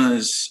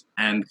dilemmas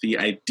and the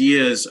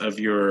ideas of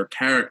your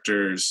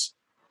characters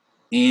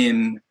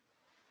in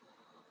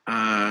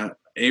a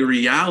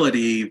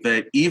reality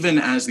that, even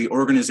as the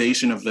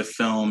organization of the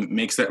film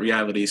makes that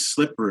reality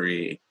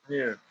slippery,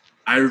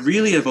 I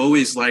really have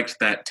always liked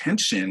that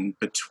tension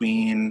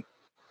between,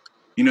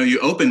 you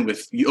open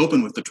with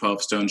the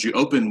 12 stones, you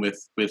open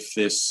with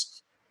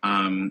this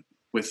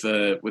with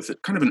a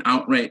kind of an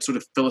outright sort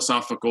of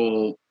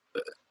philosophical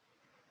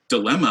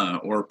dilemma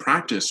or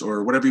practice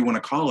or whatever you want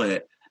to call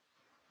it.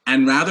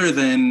 And rather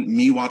than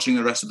me watching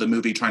the rest of the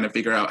movie trying to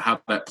figure out how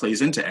that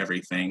plays into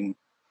everything,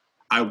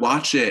 I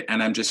watch it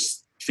and I'm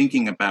just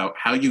thinking about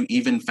how you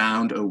even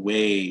found a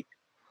way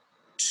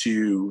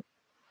to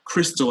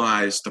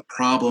crystallize the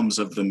problems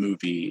of the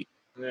movie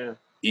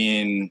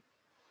in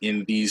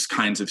these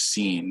kinds of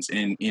scenes,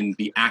 in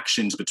the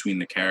actions between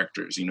the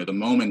characters. The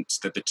moments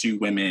that the two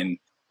women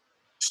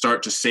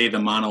start to say the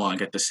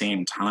monologue at the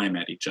same time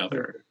at each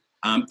other.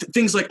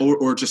 Things like,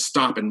 or just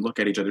stop and look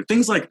at each other.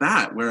 Things like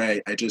that,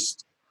 where I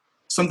just,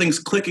 something's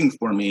clicking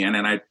for me, and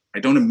then I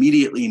don't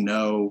immediately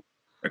know,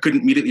 I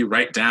couldn't immediately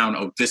write down,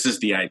 oh, this is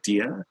the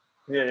idea.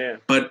 Yeah.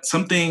 But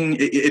something,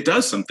 it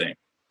does something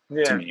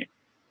to me.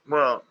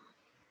 Well,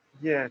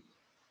 yeah.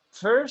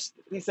 First,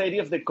 this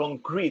idea of the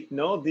concrete,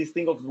 this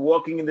thing of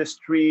walking in the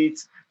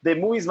streets. The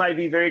movies might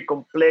be very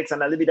complex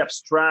and a little bit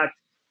abstract.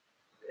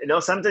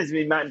 Sometimes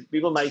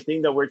people might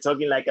think that we're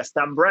talking like a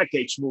Stan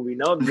Brakhage movie,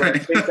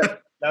 Right.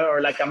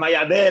 Or like a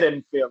Maya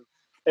Deren film.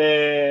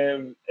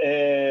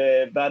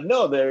 But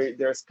no,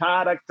 there's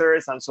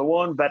characters and so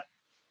on. But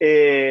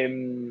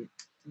then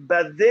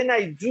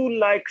I do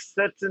like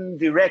certain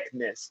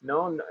directness.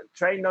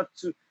 Try not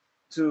to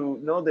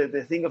know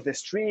the thing of the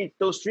street,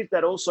 those streets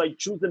that also I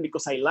choose them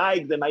because I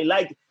like them. I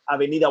like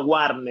Avenida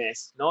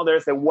Warnes.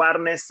 There's the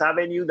Warnes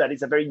Avenue that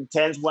is a very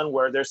intense one,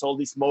 where there's all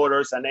these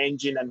motors and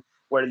engine, and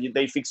where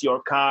they fix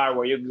your car,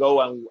 where you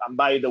go and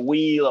buy the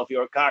wheel of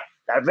your car.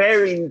 A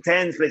very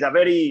intense place, a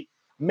very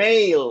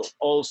male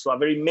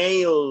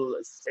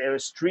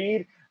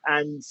street.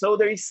 And so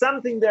there is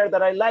something there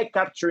that I like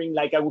capturing,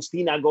 like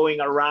Agustina going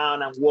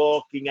around and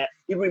walking.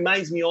 It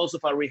reminds me also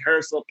of a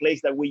rehearsal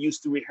place that we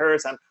used to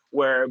rehearse, and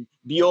where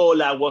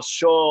Viola was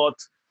shot.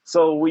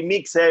 So we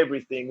mix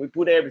everything, we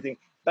put everything.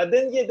 But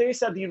then, there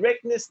is a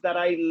directness that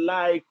I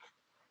like,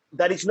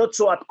 that is not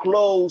so up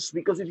close,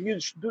 because if you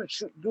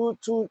do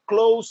too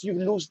close, you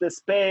lose the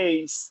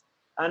space.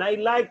 And I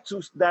like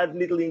that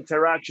little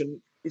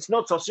interaction. It's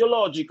not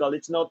sociological,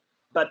 it's not,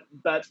 but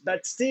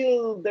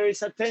still there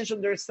is a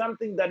tension. There is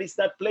something that is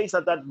that place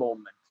at that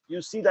moment.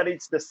 You see that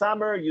it's the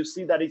summer, you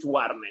see that it's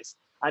Warnes.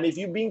 And if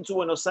you've been to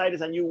Buenos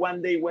Aires and you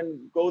one day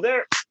go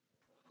there,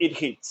 it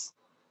hits.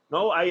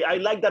 I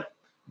like that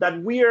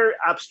weird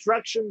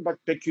abstraction, but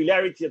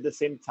peculiarity at the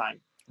same time.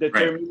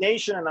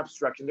 Determination and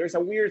abstraction. There's a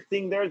weird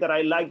thing there that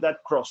I like,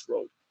 that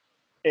crossroad.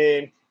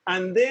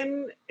 And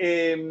then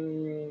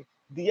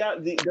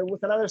there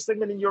was another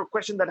segment in your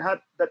question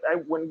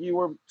when you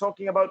were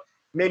talking about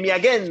made me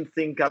again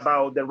think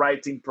about the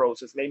writing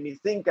process, made me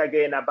think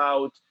again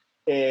about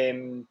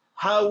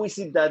how is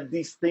it that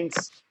these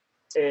things,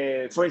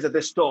 for instance,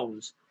 the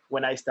stones,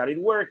 when I started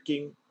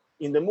working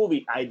in the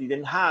movie, I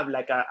didn't have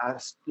like a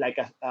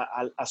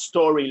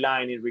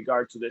storyline in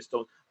regard to the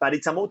stone, but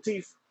it's a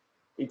motif.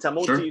 It's a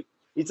motif. Sure.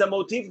 It's a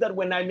motif that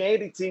when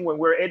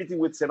we're editing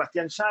with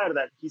Sebastian Schar,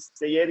 that he's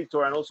the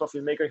editor and also a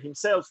filmmaker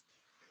himself,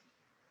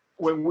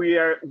 when we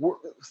are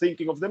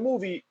thinking of the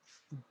movie,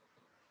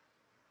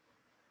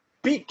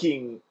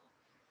 picking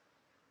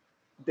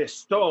the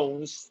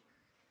stones,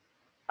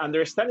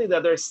 understanding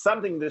that there's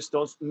something in the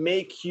stones,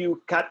 make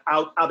you cut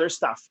out other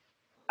stuff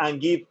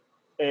and give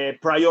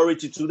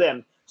priority to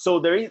them. So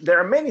there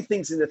are many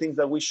things in the things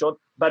that we shot,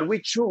 but we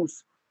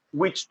choose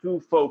which to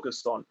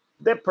focus on.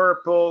 The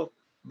purple,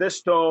 the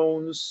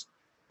stones,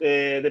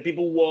 the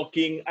people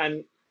walking,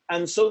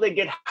 and so they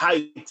get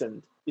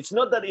heightened. It's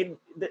not that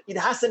it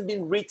hasn't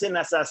been written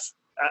as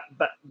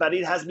but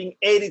it has been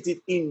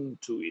edited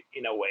into it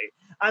in a way.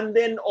 And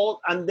then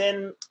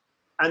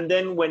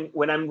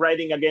when I'm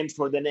writing again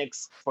for the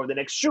next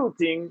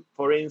shooting,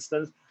 for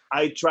instance,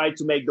 I try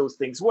to make those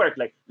things work.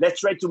 Like, let's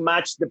try to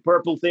match the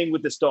purple thing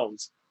with the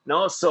stones.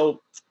 No,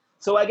 so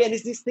again,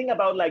 it's this thing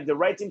about like the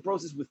writing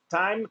process with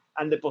time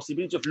and the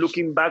possibility of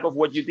looking back of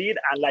what you did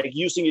and like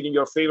using it in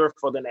your favor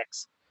for the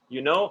next.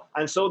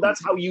 And so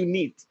that's how you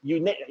knit. I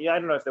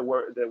don't know if the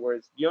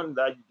words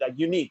that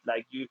you knit,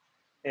 like you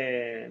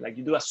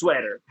do a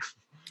sweater,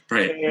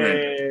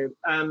 right.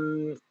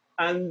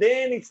 And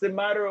then it's the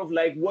matter of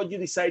like what you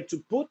decide to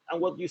put and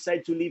what you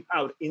decide to leave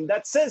out. In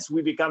that sense,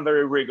 we become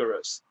very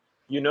rigorous,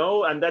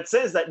 and that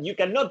sense that you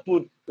cannot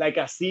put like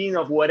a scene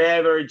of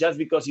whatever just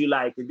because you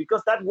like it,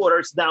 because that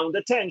waters down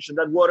the tension,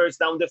 that waters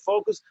down the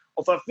focus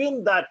of a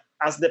film that,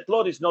 as the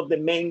plot is not the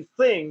main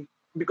thing,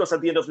 because at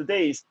the end of the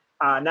day,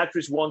 an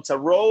actress wants a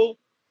role,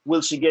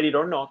 will she get it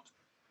or not?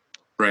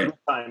 Right.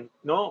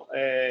 No.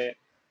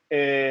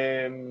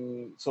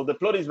 So the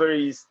plot is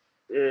very, it's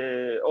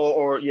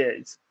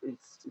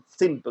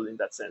simple in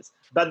that sense.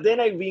 But then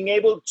I've been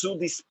able to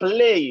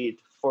display it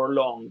for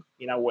long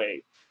in a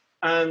way.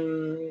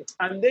 And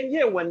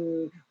then,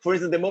 when, for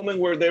instance, the moment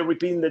where they're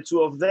repeating the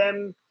two of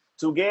them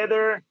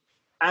together,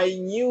 I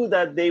knew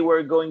that they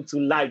were going to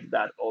like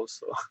that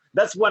also.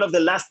 That's one of the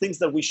last things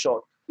that we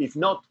shot, if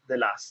not the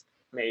last,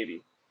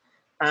 maybe.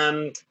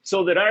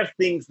 So there are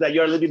things that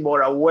you're a little bit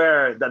more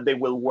aware that they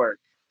will work,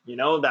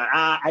 that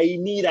I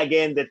need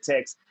again the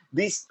text.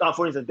 This,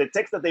 for instance, the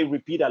text that they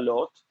repeat a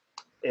lot,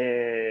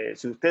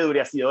 si usted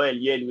hubiera sido él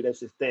y él hubiera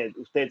sido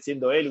usted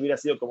siendo él hubiera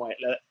sido como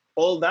él.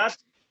 All that,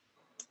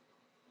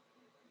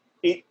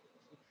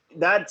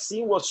 that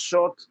scene was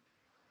shot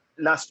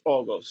last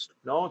August,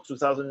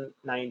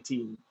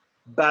 2019.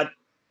 But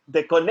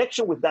the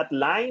connection with that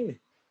line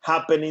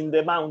happened in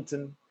the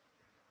mountain.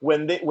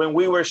 When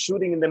we were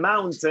shooting in the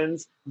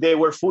mountains, they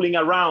were fooling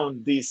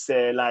around this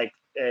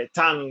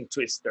tongue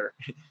twister,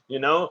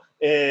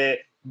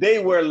 they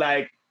were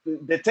like,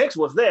 the text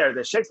was there,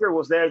 the Shakespeare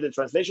was there, the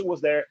translation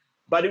was there,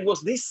 but it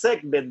was this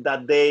segment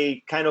that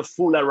they kind of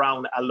fool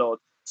around a lot.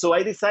 So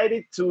I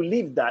decided to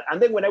leave that.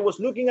 And then when I was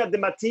looking at the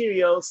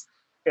materials,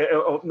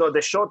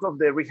 the shot of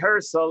the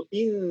rehearsal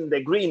in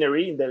the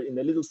greenery, in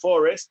the little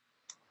forest,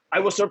 I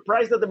was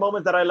surprised at the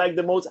moment that I liked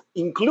the most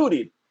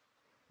included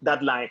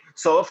that line.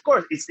 So of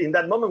course, it's in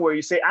that moment where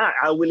you say,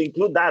 I will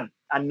include that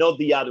and not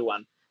the other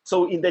one.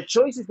 So in the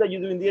choices that you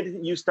do in the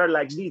editing, you start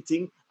like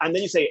knitting, and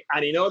then you say,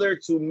 and in order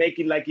to make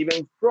it like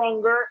even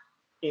stronger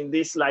in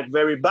this like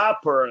very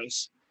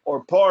vaporous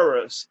or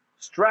porous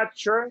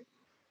structure,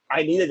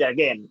 I need it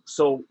again.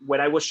 So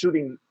when I was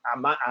shooting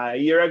a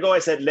year ago, I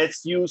said,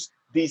 let's use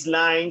these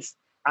lines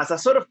as a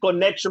sort of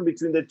connection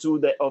between the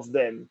two of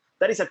them.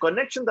 That is a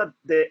connection that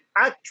the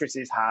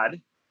actresses had,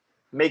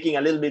 making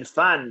a little bit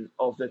fun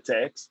of the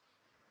text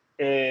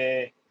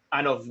and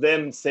of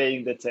them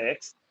saying the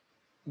text,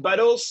 but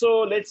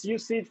also let's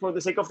use it for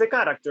the sake of the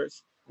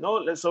characters.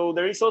 So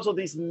there is also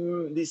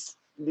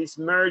this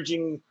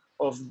merging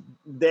of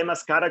them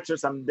as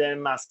characters and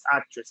them as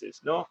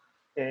actresses.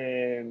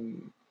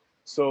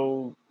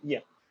 So yeah,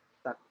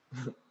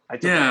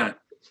 yeah.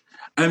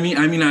 I mean,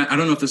 I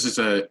don't know if this is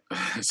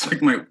it's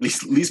like my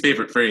least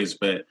favorite phrase,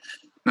 but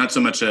not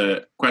so much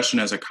a question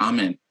as a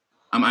comment.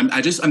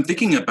 I'm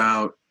thinking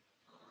about,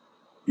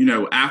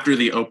 after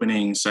the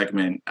opening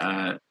segment,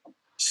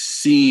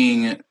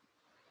 seeing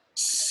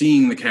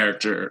the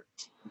character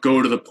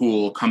go to the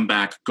pool, come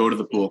back, go to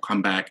the pool,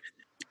 come back.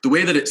 The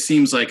way that it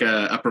seems like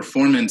a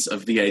performance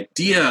of the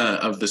idea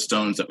of the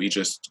stones that we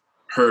just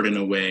heard in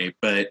a way.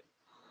 But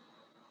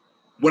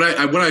what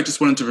I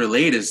just wanted to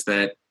relate is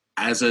that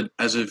as a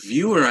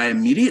viewer, I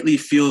immediately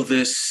feel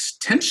this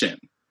tension.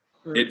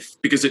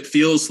 Because it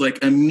feels like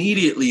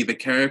immediately the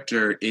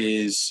character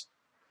is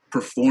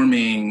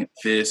performing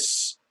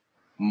this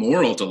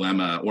moral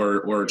dilemma,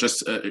 or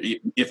just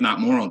if not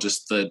moral,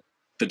 just the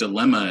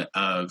dilemma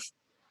of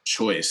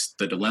choice,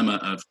 the dilemma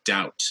of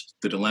doubt,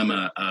 the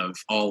dilemma of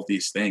all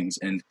these things,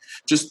 and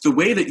just the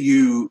way that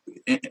you,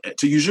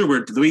 to use your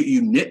word, the way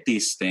you knit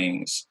these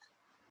things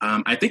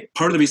I think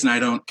part of the reason I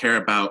don't care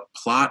about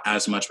plot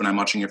as much when I'm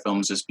watching your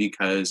films is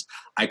because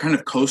I kind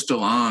of coast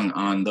along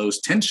on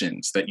those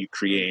tensions that you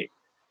create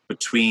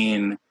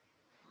between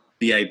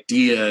the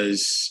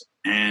ideas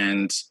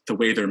and the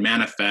way they're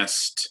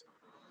manifest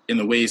in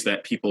the ways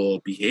that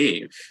people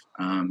behave.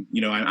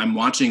 I'm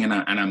watching and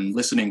I'm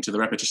listening to the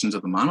repetitions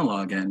of the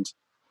monologue, and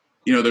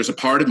there's a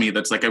part of me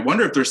that's like, I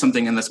wonder if there's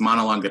something in this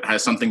monologue that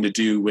has something to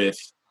do with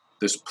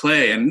this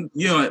play. And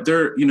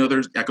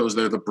there's echoes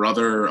there, the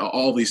brother,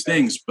 all these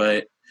things,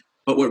 but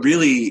what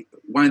really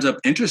winds up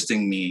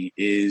interesting me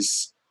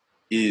is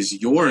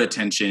your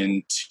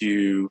attention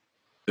to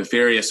the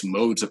various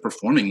modes of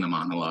performing the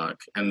monologue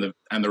and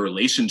the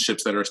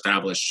relationships that are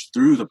established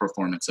through the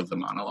performance of the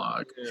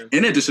monologue,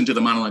 in addition to the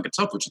monologue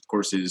itself, which of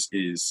course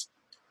is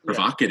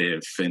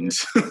provocative, and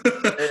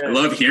I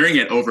love hearing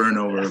it over and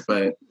over,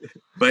 but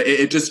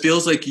it just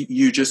feels like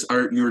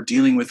you're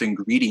dealing with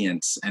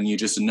ingredients, and you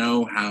just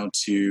know how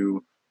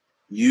to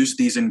use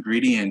these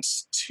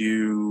ingredients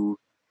to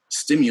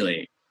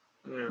stimulate.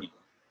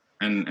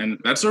 And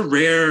that's a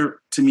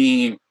rare, to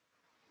me,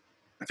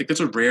 I think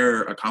that's a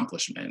rare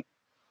accomplishment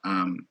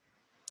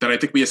that I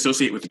think we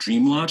associate with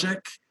dream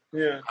logic.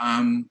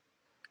 And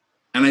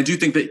I do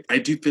think I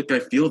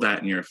feel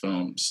that in your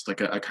films,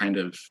 like a kind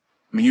of,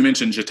 I mean, you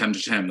mentioned Je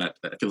t'aime, that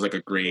feels like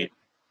a great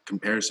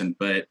comparison,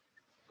 but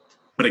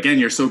again,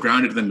 you're so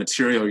grounded in the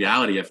material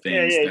reality of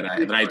things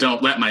that I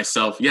don't let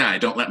myself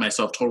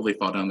totally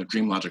fall down the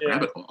dream logic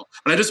rabbit hole.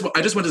 But I just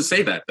wanted to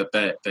say that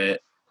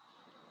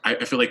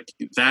I feel like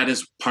that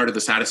is part of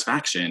the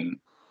satisfaction.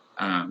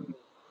 My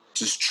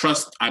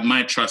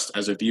trust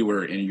as a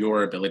viewer in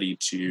your ability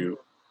to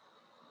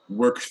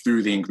work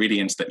through the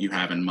ingredients that you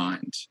have in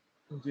mind.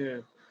 Yeah.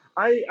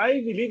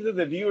 I believe that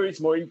the viewer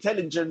is more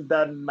intelligent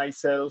than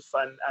myself,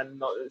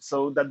 and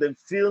so that the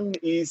film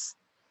is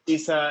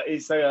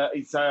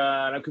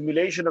an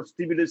accumulation of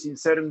stimulus in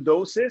certain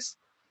doses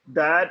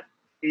that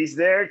is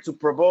there to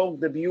provoke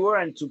the viewer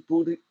and to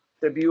put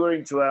the viewer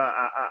into a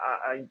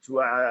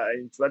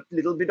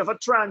little bit of a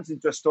trance,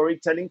 into a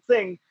storytelling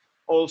thing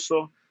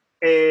also.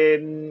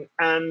 And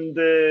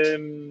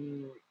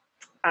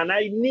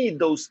I need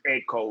those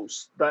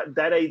echoes,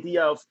 that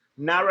idea of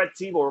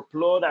narrative or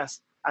plot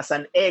as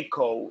an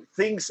echo.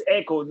 Things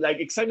echo, like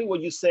exactly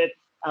what you said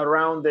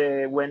around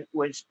when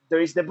there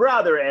is the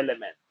brother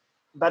element.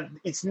 But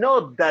it's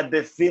not that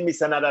the film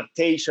is an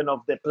adaptation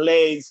of the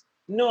plays.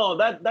 No,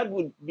 that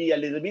would be a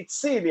little bit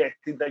silly. I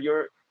think that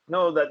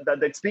that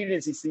the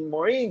experience is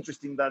more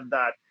interesting than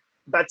that.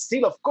 But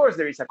still, of course,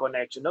 there is a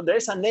connection. No, there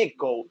is an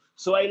echo.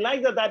 So I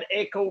like that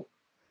echo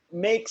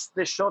makes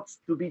the shots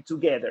to be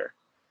together.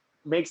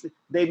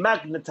 They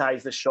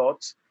magnetize the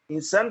shots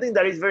in something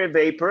that is very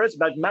vaporous,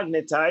 but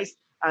magnetized,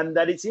 and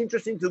that it's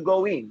interesting to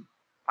go in.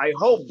 I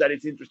hope that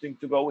it's interesting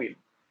to go in,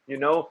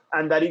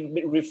 and that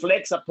it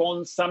reflects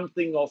upon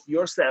something of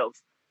yourself,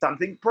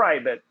 something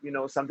private,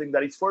 something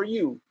that is for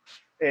you.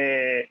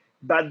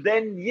 But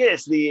then,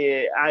 yes,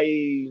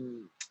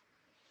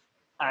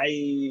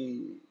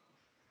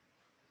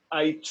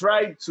 I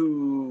try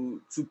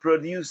to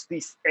produce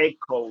these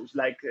echoes,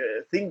 like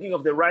thinking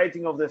of the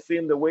writing of the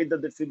film, the way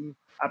that the film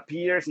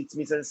appears, its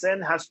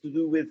mise-en-scène has to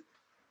do with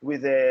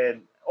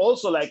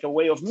also like a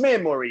way of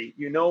memory,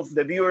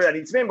 the viewer and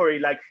its memory,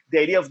 like the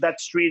idea of that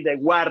street, the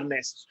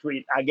Warnes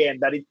Street, again,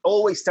 that it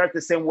always starts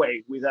the same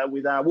way with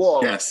a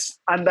wall. Yes.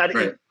 And that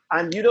right.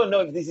 And you don't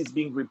know if this is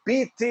being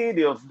repeated.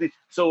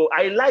 So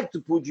I like to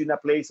put you in a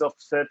place of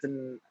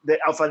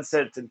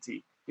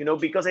uncertainty,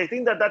 because I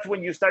think that that's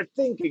when you start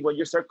thinking, when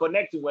you start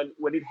connecting,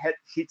 when it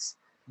hits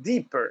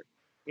deeper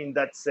in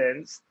that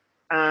sense.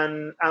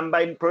 And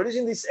by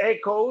producing these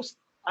echoes,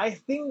 I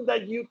think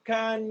that you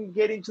can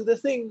get into the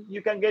thing.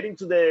 You can get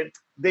into the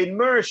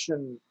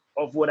immersion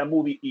of what a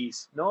movie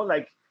is.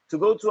 Like to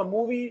go to a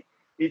movie,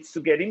 it's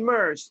to get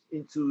immersed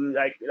into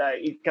like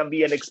it can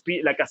be an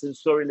experience, like a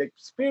sensorial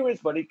experience,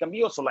 but it can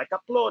be also like a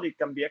plot. It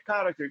can be a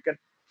character. It can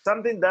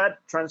something that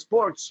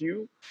transports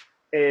you.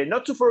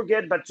 Not to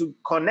forget, but to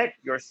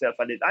connect yourself.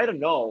 And I don't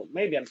know.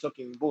 Maybe I'm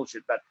talking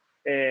bullshit, but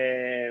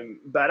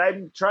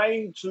I'm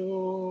trying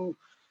to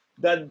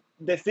that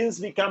the things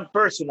become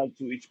personal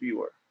to each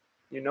viewer.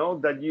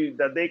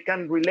 That they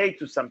can relate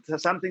to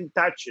something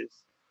touches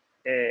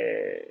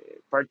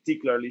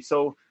particularly.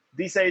 So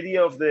this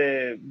idea of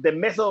the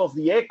method of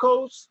the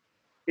echoes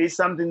is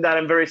something that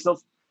I'm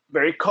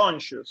very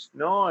conscious,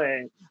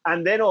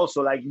 and then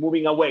also like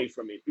moving away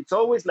from it. It's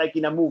always like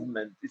in a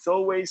movement. It's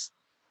always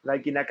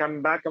like in a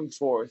come back and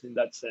forth in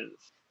that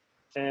sense.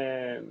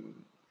 And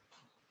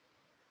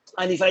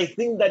if I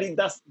think that it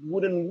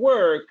wouldn't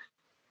work,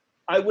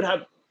 I would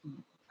have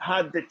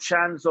had the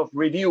chance of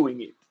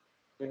reviewing it,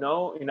 in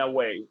a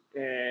way,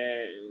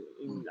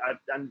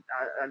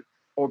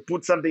 or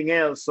put something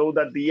else so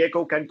that the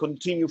echo can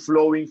continue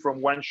flowing from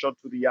one shot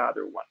to the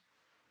other one.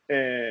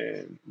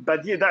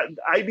 But yeah, that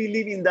I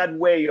believe in that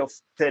way of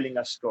telling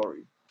a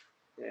story.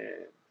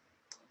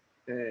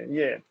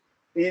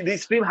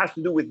 This film has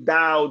to do with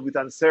doubt, with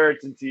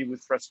uncertainty,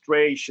 with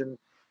frustration,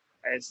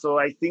 And so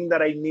I think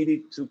that I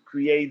needed to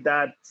create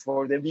that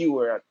for the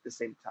viewer at the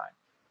same time.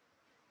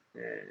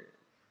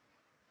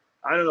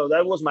 I don't know.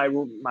 That was my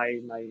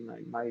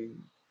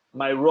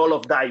roll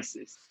of dice.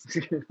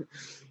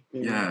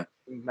 Yeah.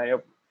 In my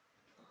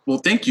Well,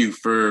 thank you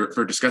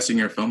for discussing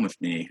your film with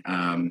me.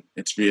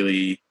 It's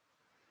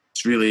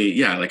really,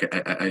 yeah. Like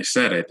I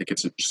said, I think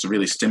it's just a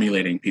really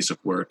stimulating piece of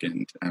work,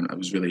 and I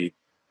was really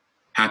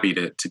happy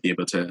to be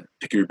able to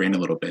pick your brain a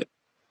little bit.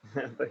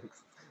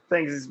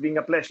 Thanks. It's been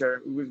a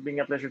pleasure. It's been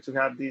a pleasure to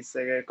have this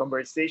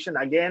conversation.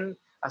 Again,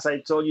 as I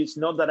told you, it's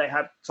not that I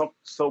have talked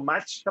so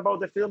much about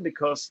the film,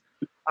 because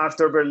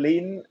after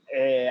Berlin,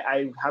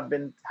 I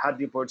haven't had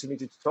the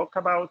opportunity to talk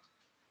about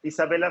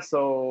Isabella.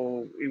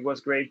 So it was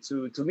great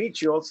to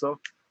meet you also,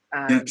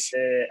 and Yes.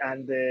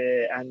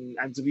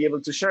 And to be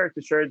able to share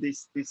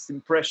these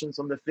impressions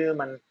on the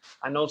film,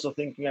 and also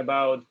thinking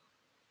about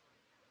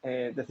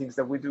the things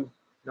that we do,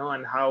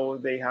 and how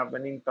they have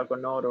an impact or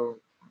not, or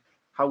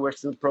how we're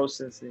still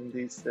processing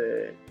this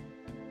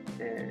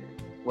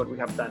what we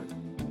have done.